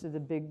solve most of the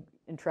big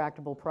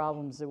intractable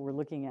problems that we're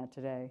looking at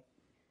today.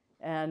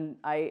 And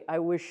I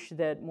wish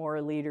that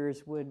more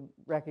leaders would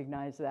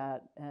recognize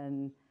that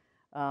and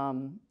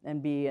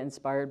be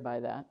inspired by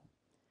that.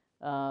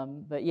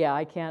 But yeah,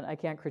 I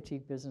can't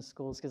critique business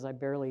schools because I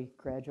barely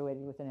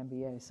graduated with an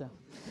MBA. So.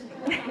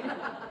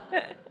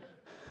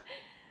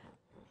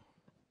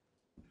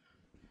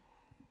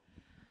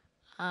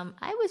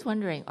 I was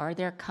wondering, are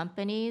there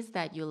companies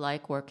that you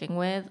like working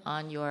with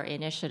on your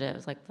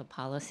initiatives, like the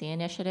policy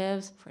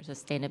initiatives for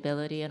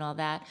sustainability and all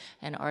that?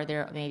 And are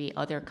there maybe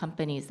other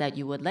companies that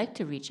you would like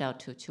to reach out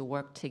to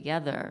work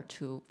together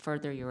to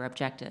further your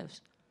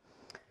objectives?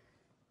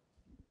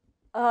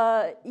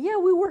 Yeah,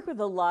 we work with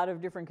a lot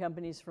of different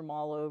companies from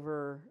all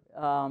over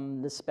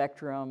the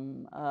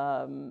spectrum.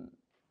 I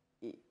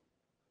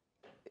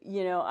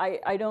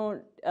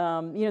don't,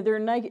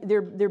 there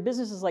are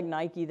businesses like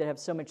Nike that have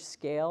so much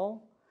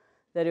scale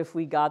that if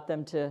we got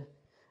them to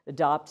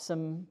adopt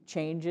some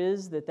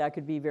changes, that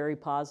could be very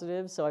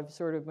positive. So I've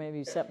sort of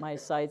maybe set my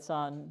sights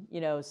on,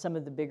 some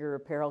of the bigger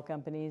apparel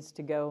companies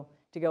to go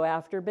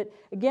after. But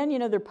again,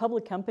 they're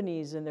public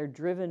companies and they're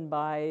driven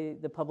by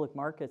the public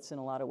markets in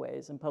a lot of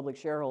ways and public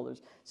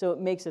shareholders. So it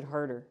makes it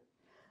harder.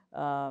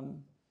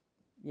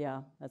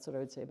 Yeah, that's what I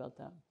would say about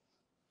that.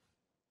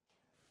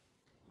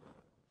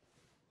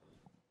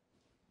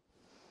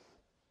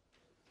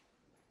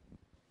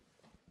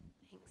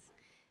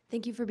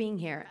 Thank you for being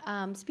here.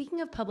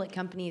 Speaking of public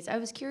companies, I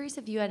was curious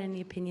if you had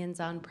any opinions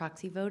on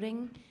proxy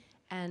voting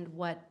and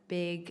what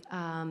big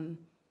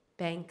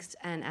banks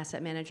and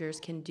asset managers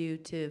can do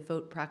to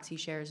vote proxy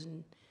shares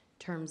in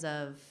terms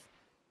of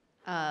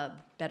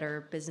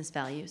better business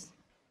values.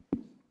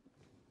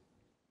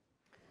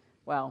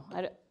 Wow,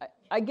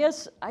 I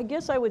guess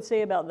I would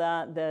say about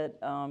that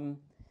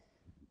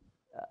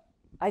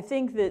I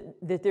think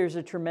that there's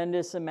a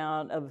tremendous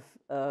amount of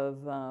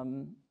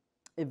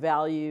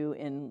value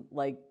in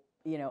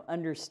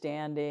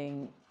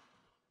understanding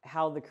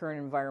how the current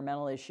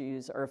environmental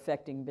issues are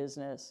affecting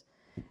business.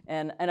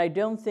 And I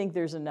don't think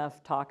there's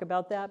enough talk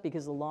about that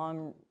because the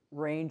long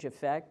range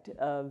effect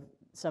of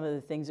some of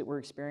the things that we're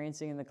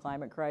experiencing in the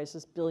climate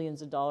crisis,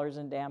 billions of dollars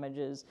in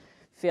damages,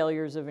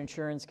 failures of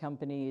insurance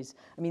companies.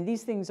 I mean,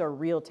 these things are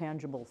real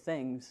tangible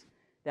things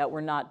that we're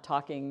not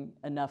talking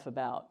enough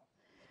about.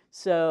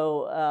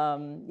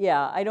 So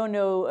yeah, I don't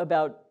know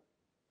about,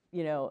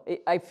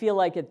 I feel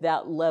like at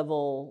that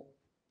level,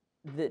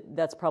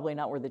 that's probably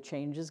not where the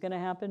change is going to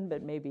happen,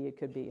 but maybe it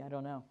could be. I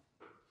don't know.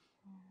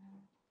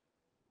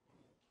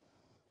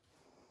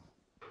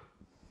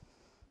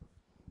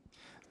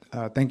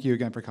 Thank you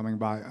again for coming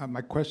by.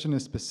 My question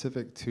is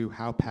specific to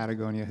how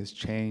Patagonia has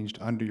changed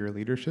under your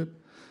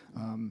leadership.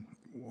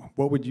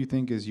 What would you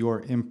think is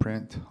your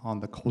imprint on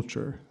the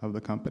culture of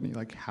the company?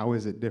 Like, how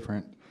is it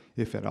different,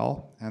 if at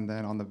all? And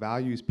then on the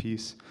values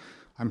piece,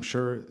 I'm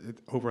sure it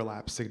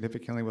overlaps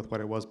significantly with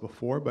what it was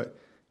before, but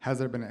has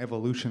there been an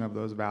evolution of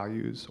those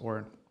values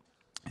or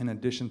in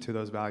addition to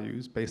those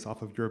values based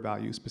off of your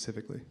values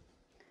specifically?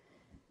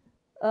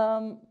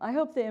 I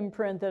hope the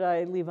imprint that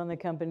I leave on the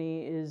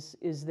company is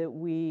that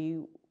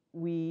we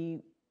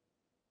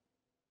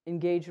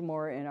engage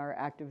more in our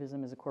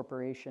activism as a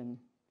corporation,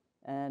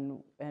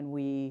 and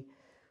we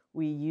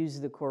use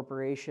the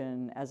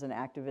corporation as an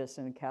activist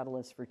and a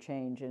catalyst for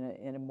change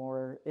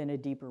in a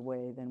deeper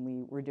way than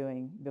we were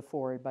doing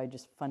before by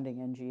just funding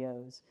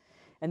NGOs,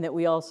 and that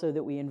we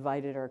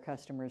invited our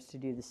customers to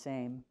do the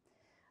same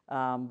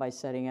by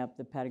setting up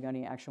the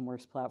Patagonia Action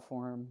Works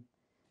platform.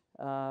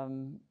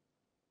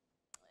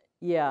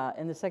 Yeah,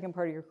 and the second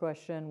part of your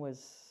question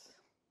was,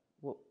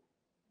 what?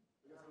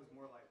 I guess it was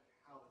more like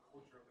how the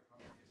culture of the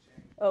company has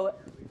changed. Oh,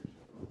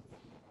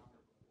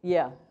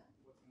 yeah.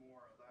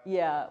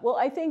 Yeah, well,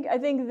 I think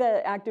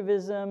that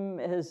activism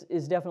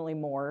is definitely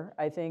more.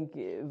 I think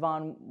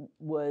Vaughn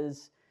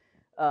was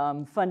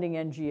funding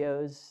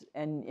NGOs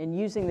and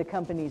using the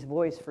company's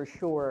voice for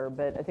sure,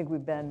 but I think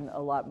we've been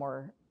a lot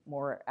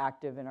more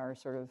active in our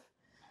sort of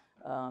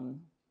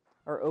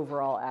our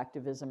overall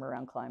activism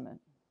around climate.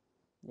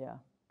 Yeah.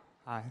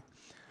 Hi.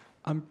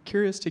 I'm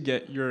curious to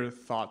get your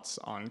thoughts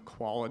on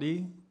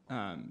quality,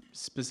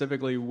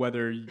 specifically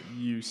whether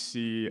you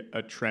see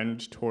a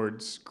trend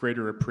towards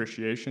greater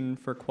appreciation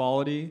for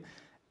quality,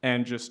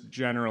 and just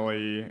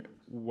generally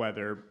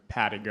whether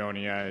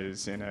Patagonia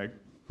is in a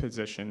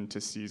position to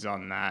seize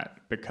on that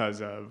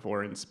because of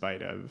or in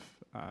spite of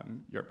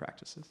your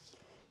practices.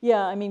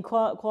 Yeah, I mean,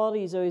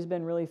 quality has always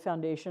been really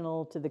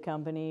foundational to the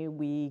company.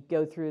 We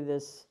go through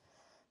this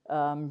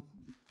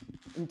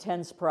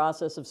intense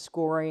process of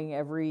scoring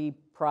every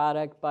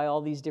product by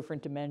all these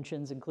different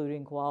dimensions,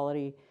 including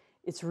quality.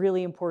 It's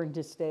really important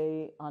to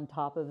stay on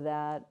top of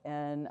that.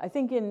 And I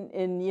think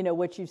in you know,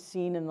 what you've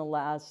seen in the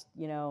last,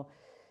 you know,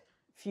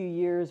 few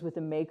years with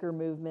the maker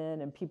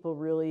movement and people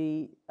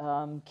really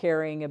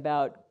caring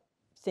about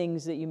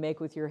things that you make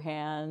with your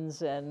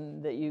hands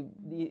and that you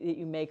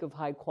make of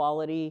high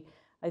quality.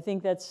 I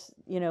think that's,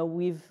 you know,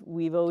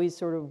 we've always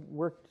sort of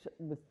worked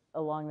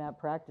along that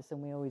practice,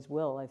 and we always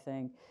will, I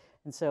think.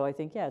 And so I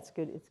think, yeah, it's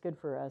good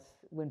for us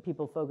when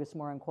people focus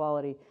more on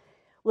quality.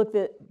 Look,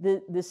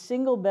 the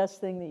single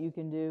best thing that you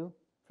can do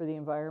for the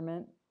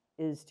environment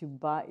is to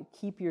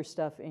keep your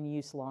stuff in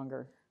use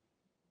longer.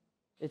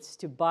 It's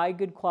to buy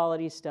good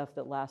quality stuff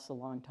that lasts a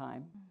long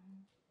time.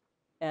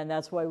 And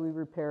that's why we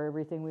repair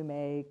everything we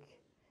make.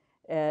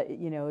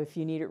 You know, if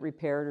you need it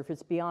repaired, or if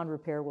it's beyond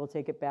repair, we'll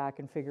take it back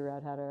and figure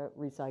out how to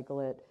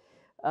recycle it.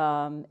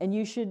 And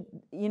you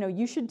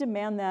should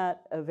demand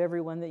that of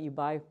everyone that you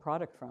buy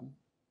product from,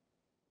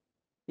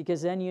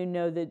 because then you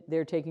know that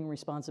they're taking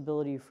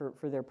responsibility for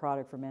their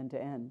product from end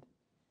to end.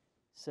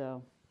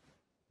 So.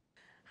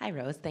 Hi,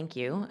 Rose. Thank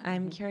you.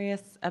 I'm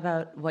curious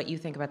about what you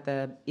think about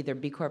the either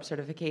B Corp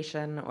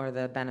certification or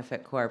the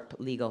Benefit Corp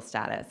legal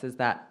status. Is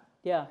that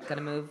going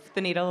to move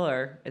the needle,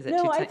 or is it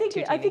too I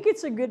tiny? think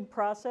it's a good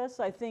process.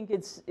 I think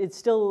it's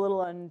still a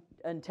little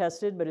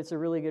untested, but it's a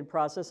really good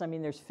process. I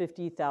mean, there's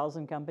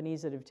 50,000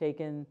 companies that have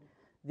taken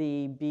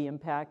the B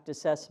Impact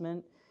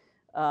assessment.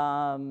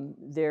 I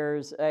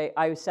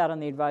sat on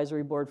the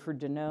advisory board for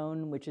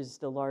Danone, which is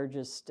the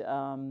largest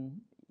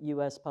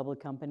U.S.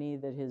 public company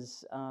that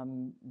has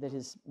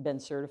been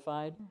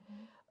certified.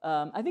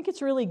 I think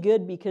it's really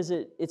good because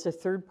it's a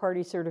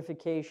third-party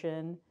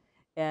certification,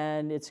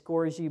 and it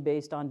scores you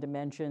based on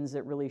dimensions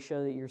that really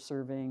show that you're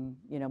serving,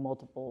 you know,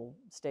 multiple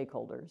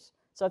stakeholders.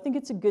 So I think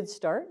it's a good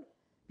start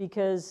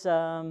because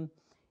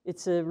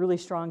it's a really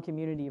strong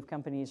community of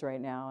companies right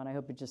now, and I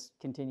hope it just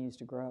continues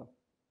to grow.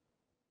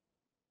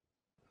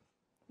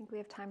 I think we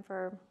have time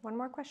for one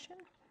more question.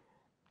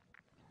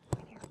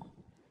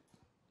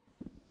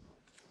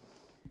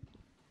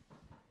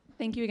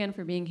 Thank you again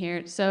for being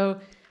here. So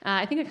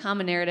I think a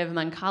common narrative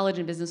among college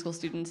and business school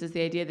students is the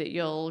idea that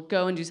you'll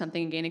go and do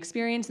something and gain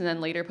experience and then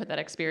later put that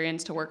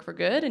experience to work for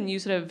good. And you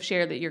sort of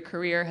share that your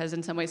career has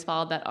in some ways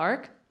followed that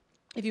arc.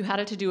 If you had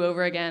it to do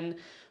over again,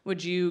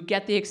 would you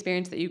get the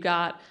experience that you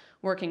got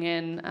working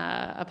in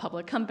a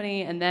public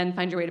company and then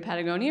find your way to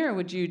Patagonia, or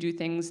would you do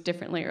things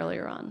differently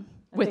earlier on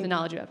with the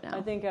knowledge you have now?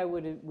 I think I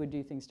would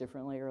do things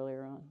differently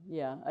earlier on.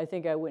 Yeah, I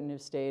think I wouldn't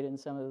have stayed in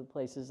some of the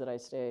places that I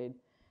stayed.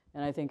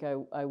 And I think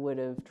I would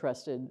have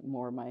trusted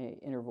more my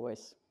inner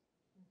voice.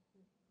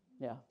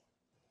 Yeah.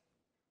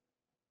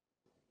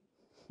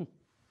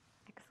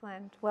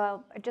 Excellent.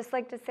 Well, I'd just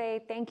like to say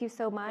thank you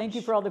so much. Thank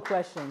you for all the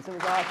questions. It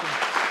was awesome.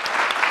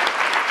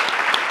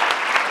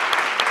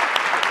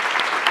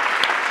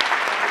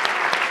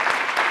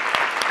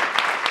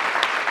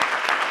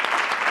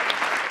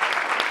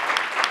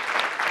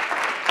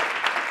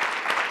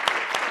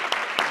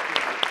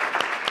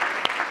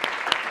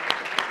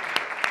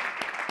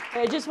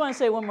 I just want to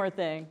say one more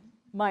thing.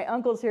 My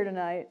uncle's here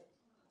tonight.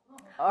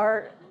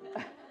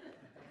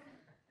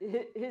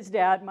 His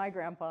dad, my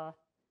grandpa,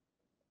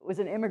 was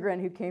an immigrant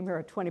who came here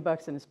with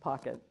 $20 in his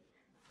pocket.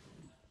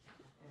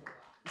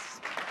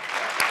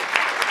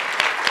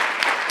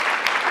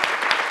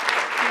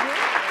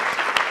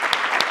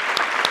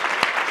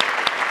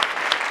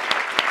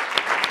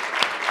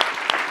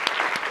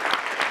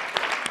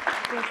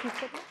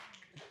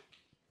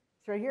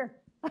 It's right here.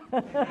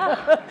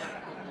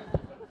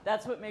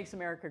 That's what makes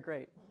America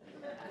great.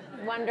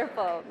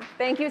 Wonderful.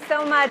 Thank you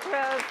so much,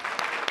 Rose.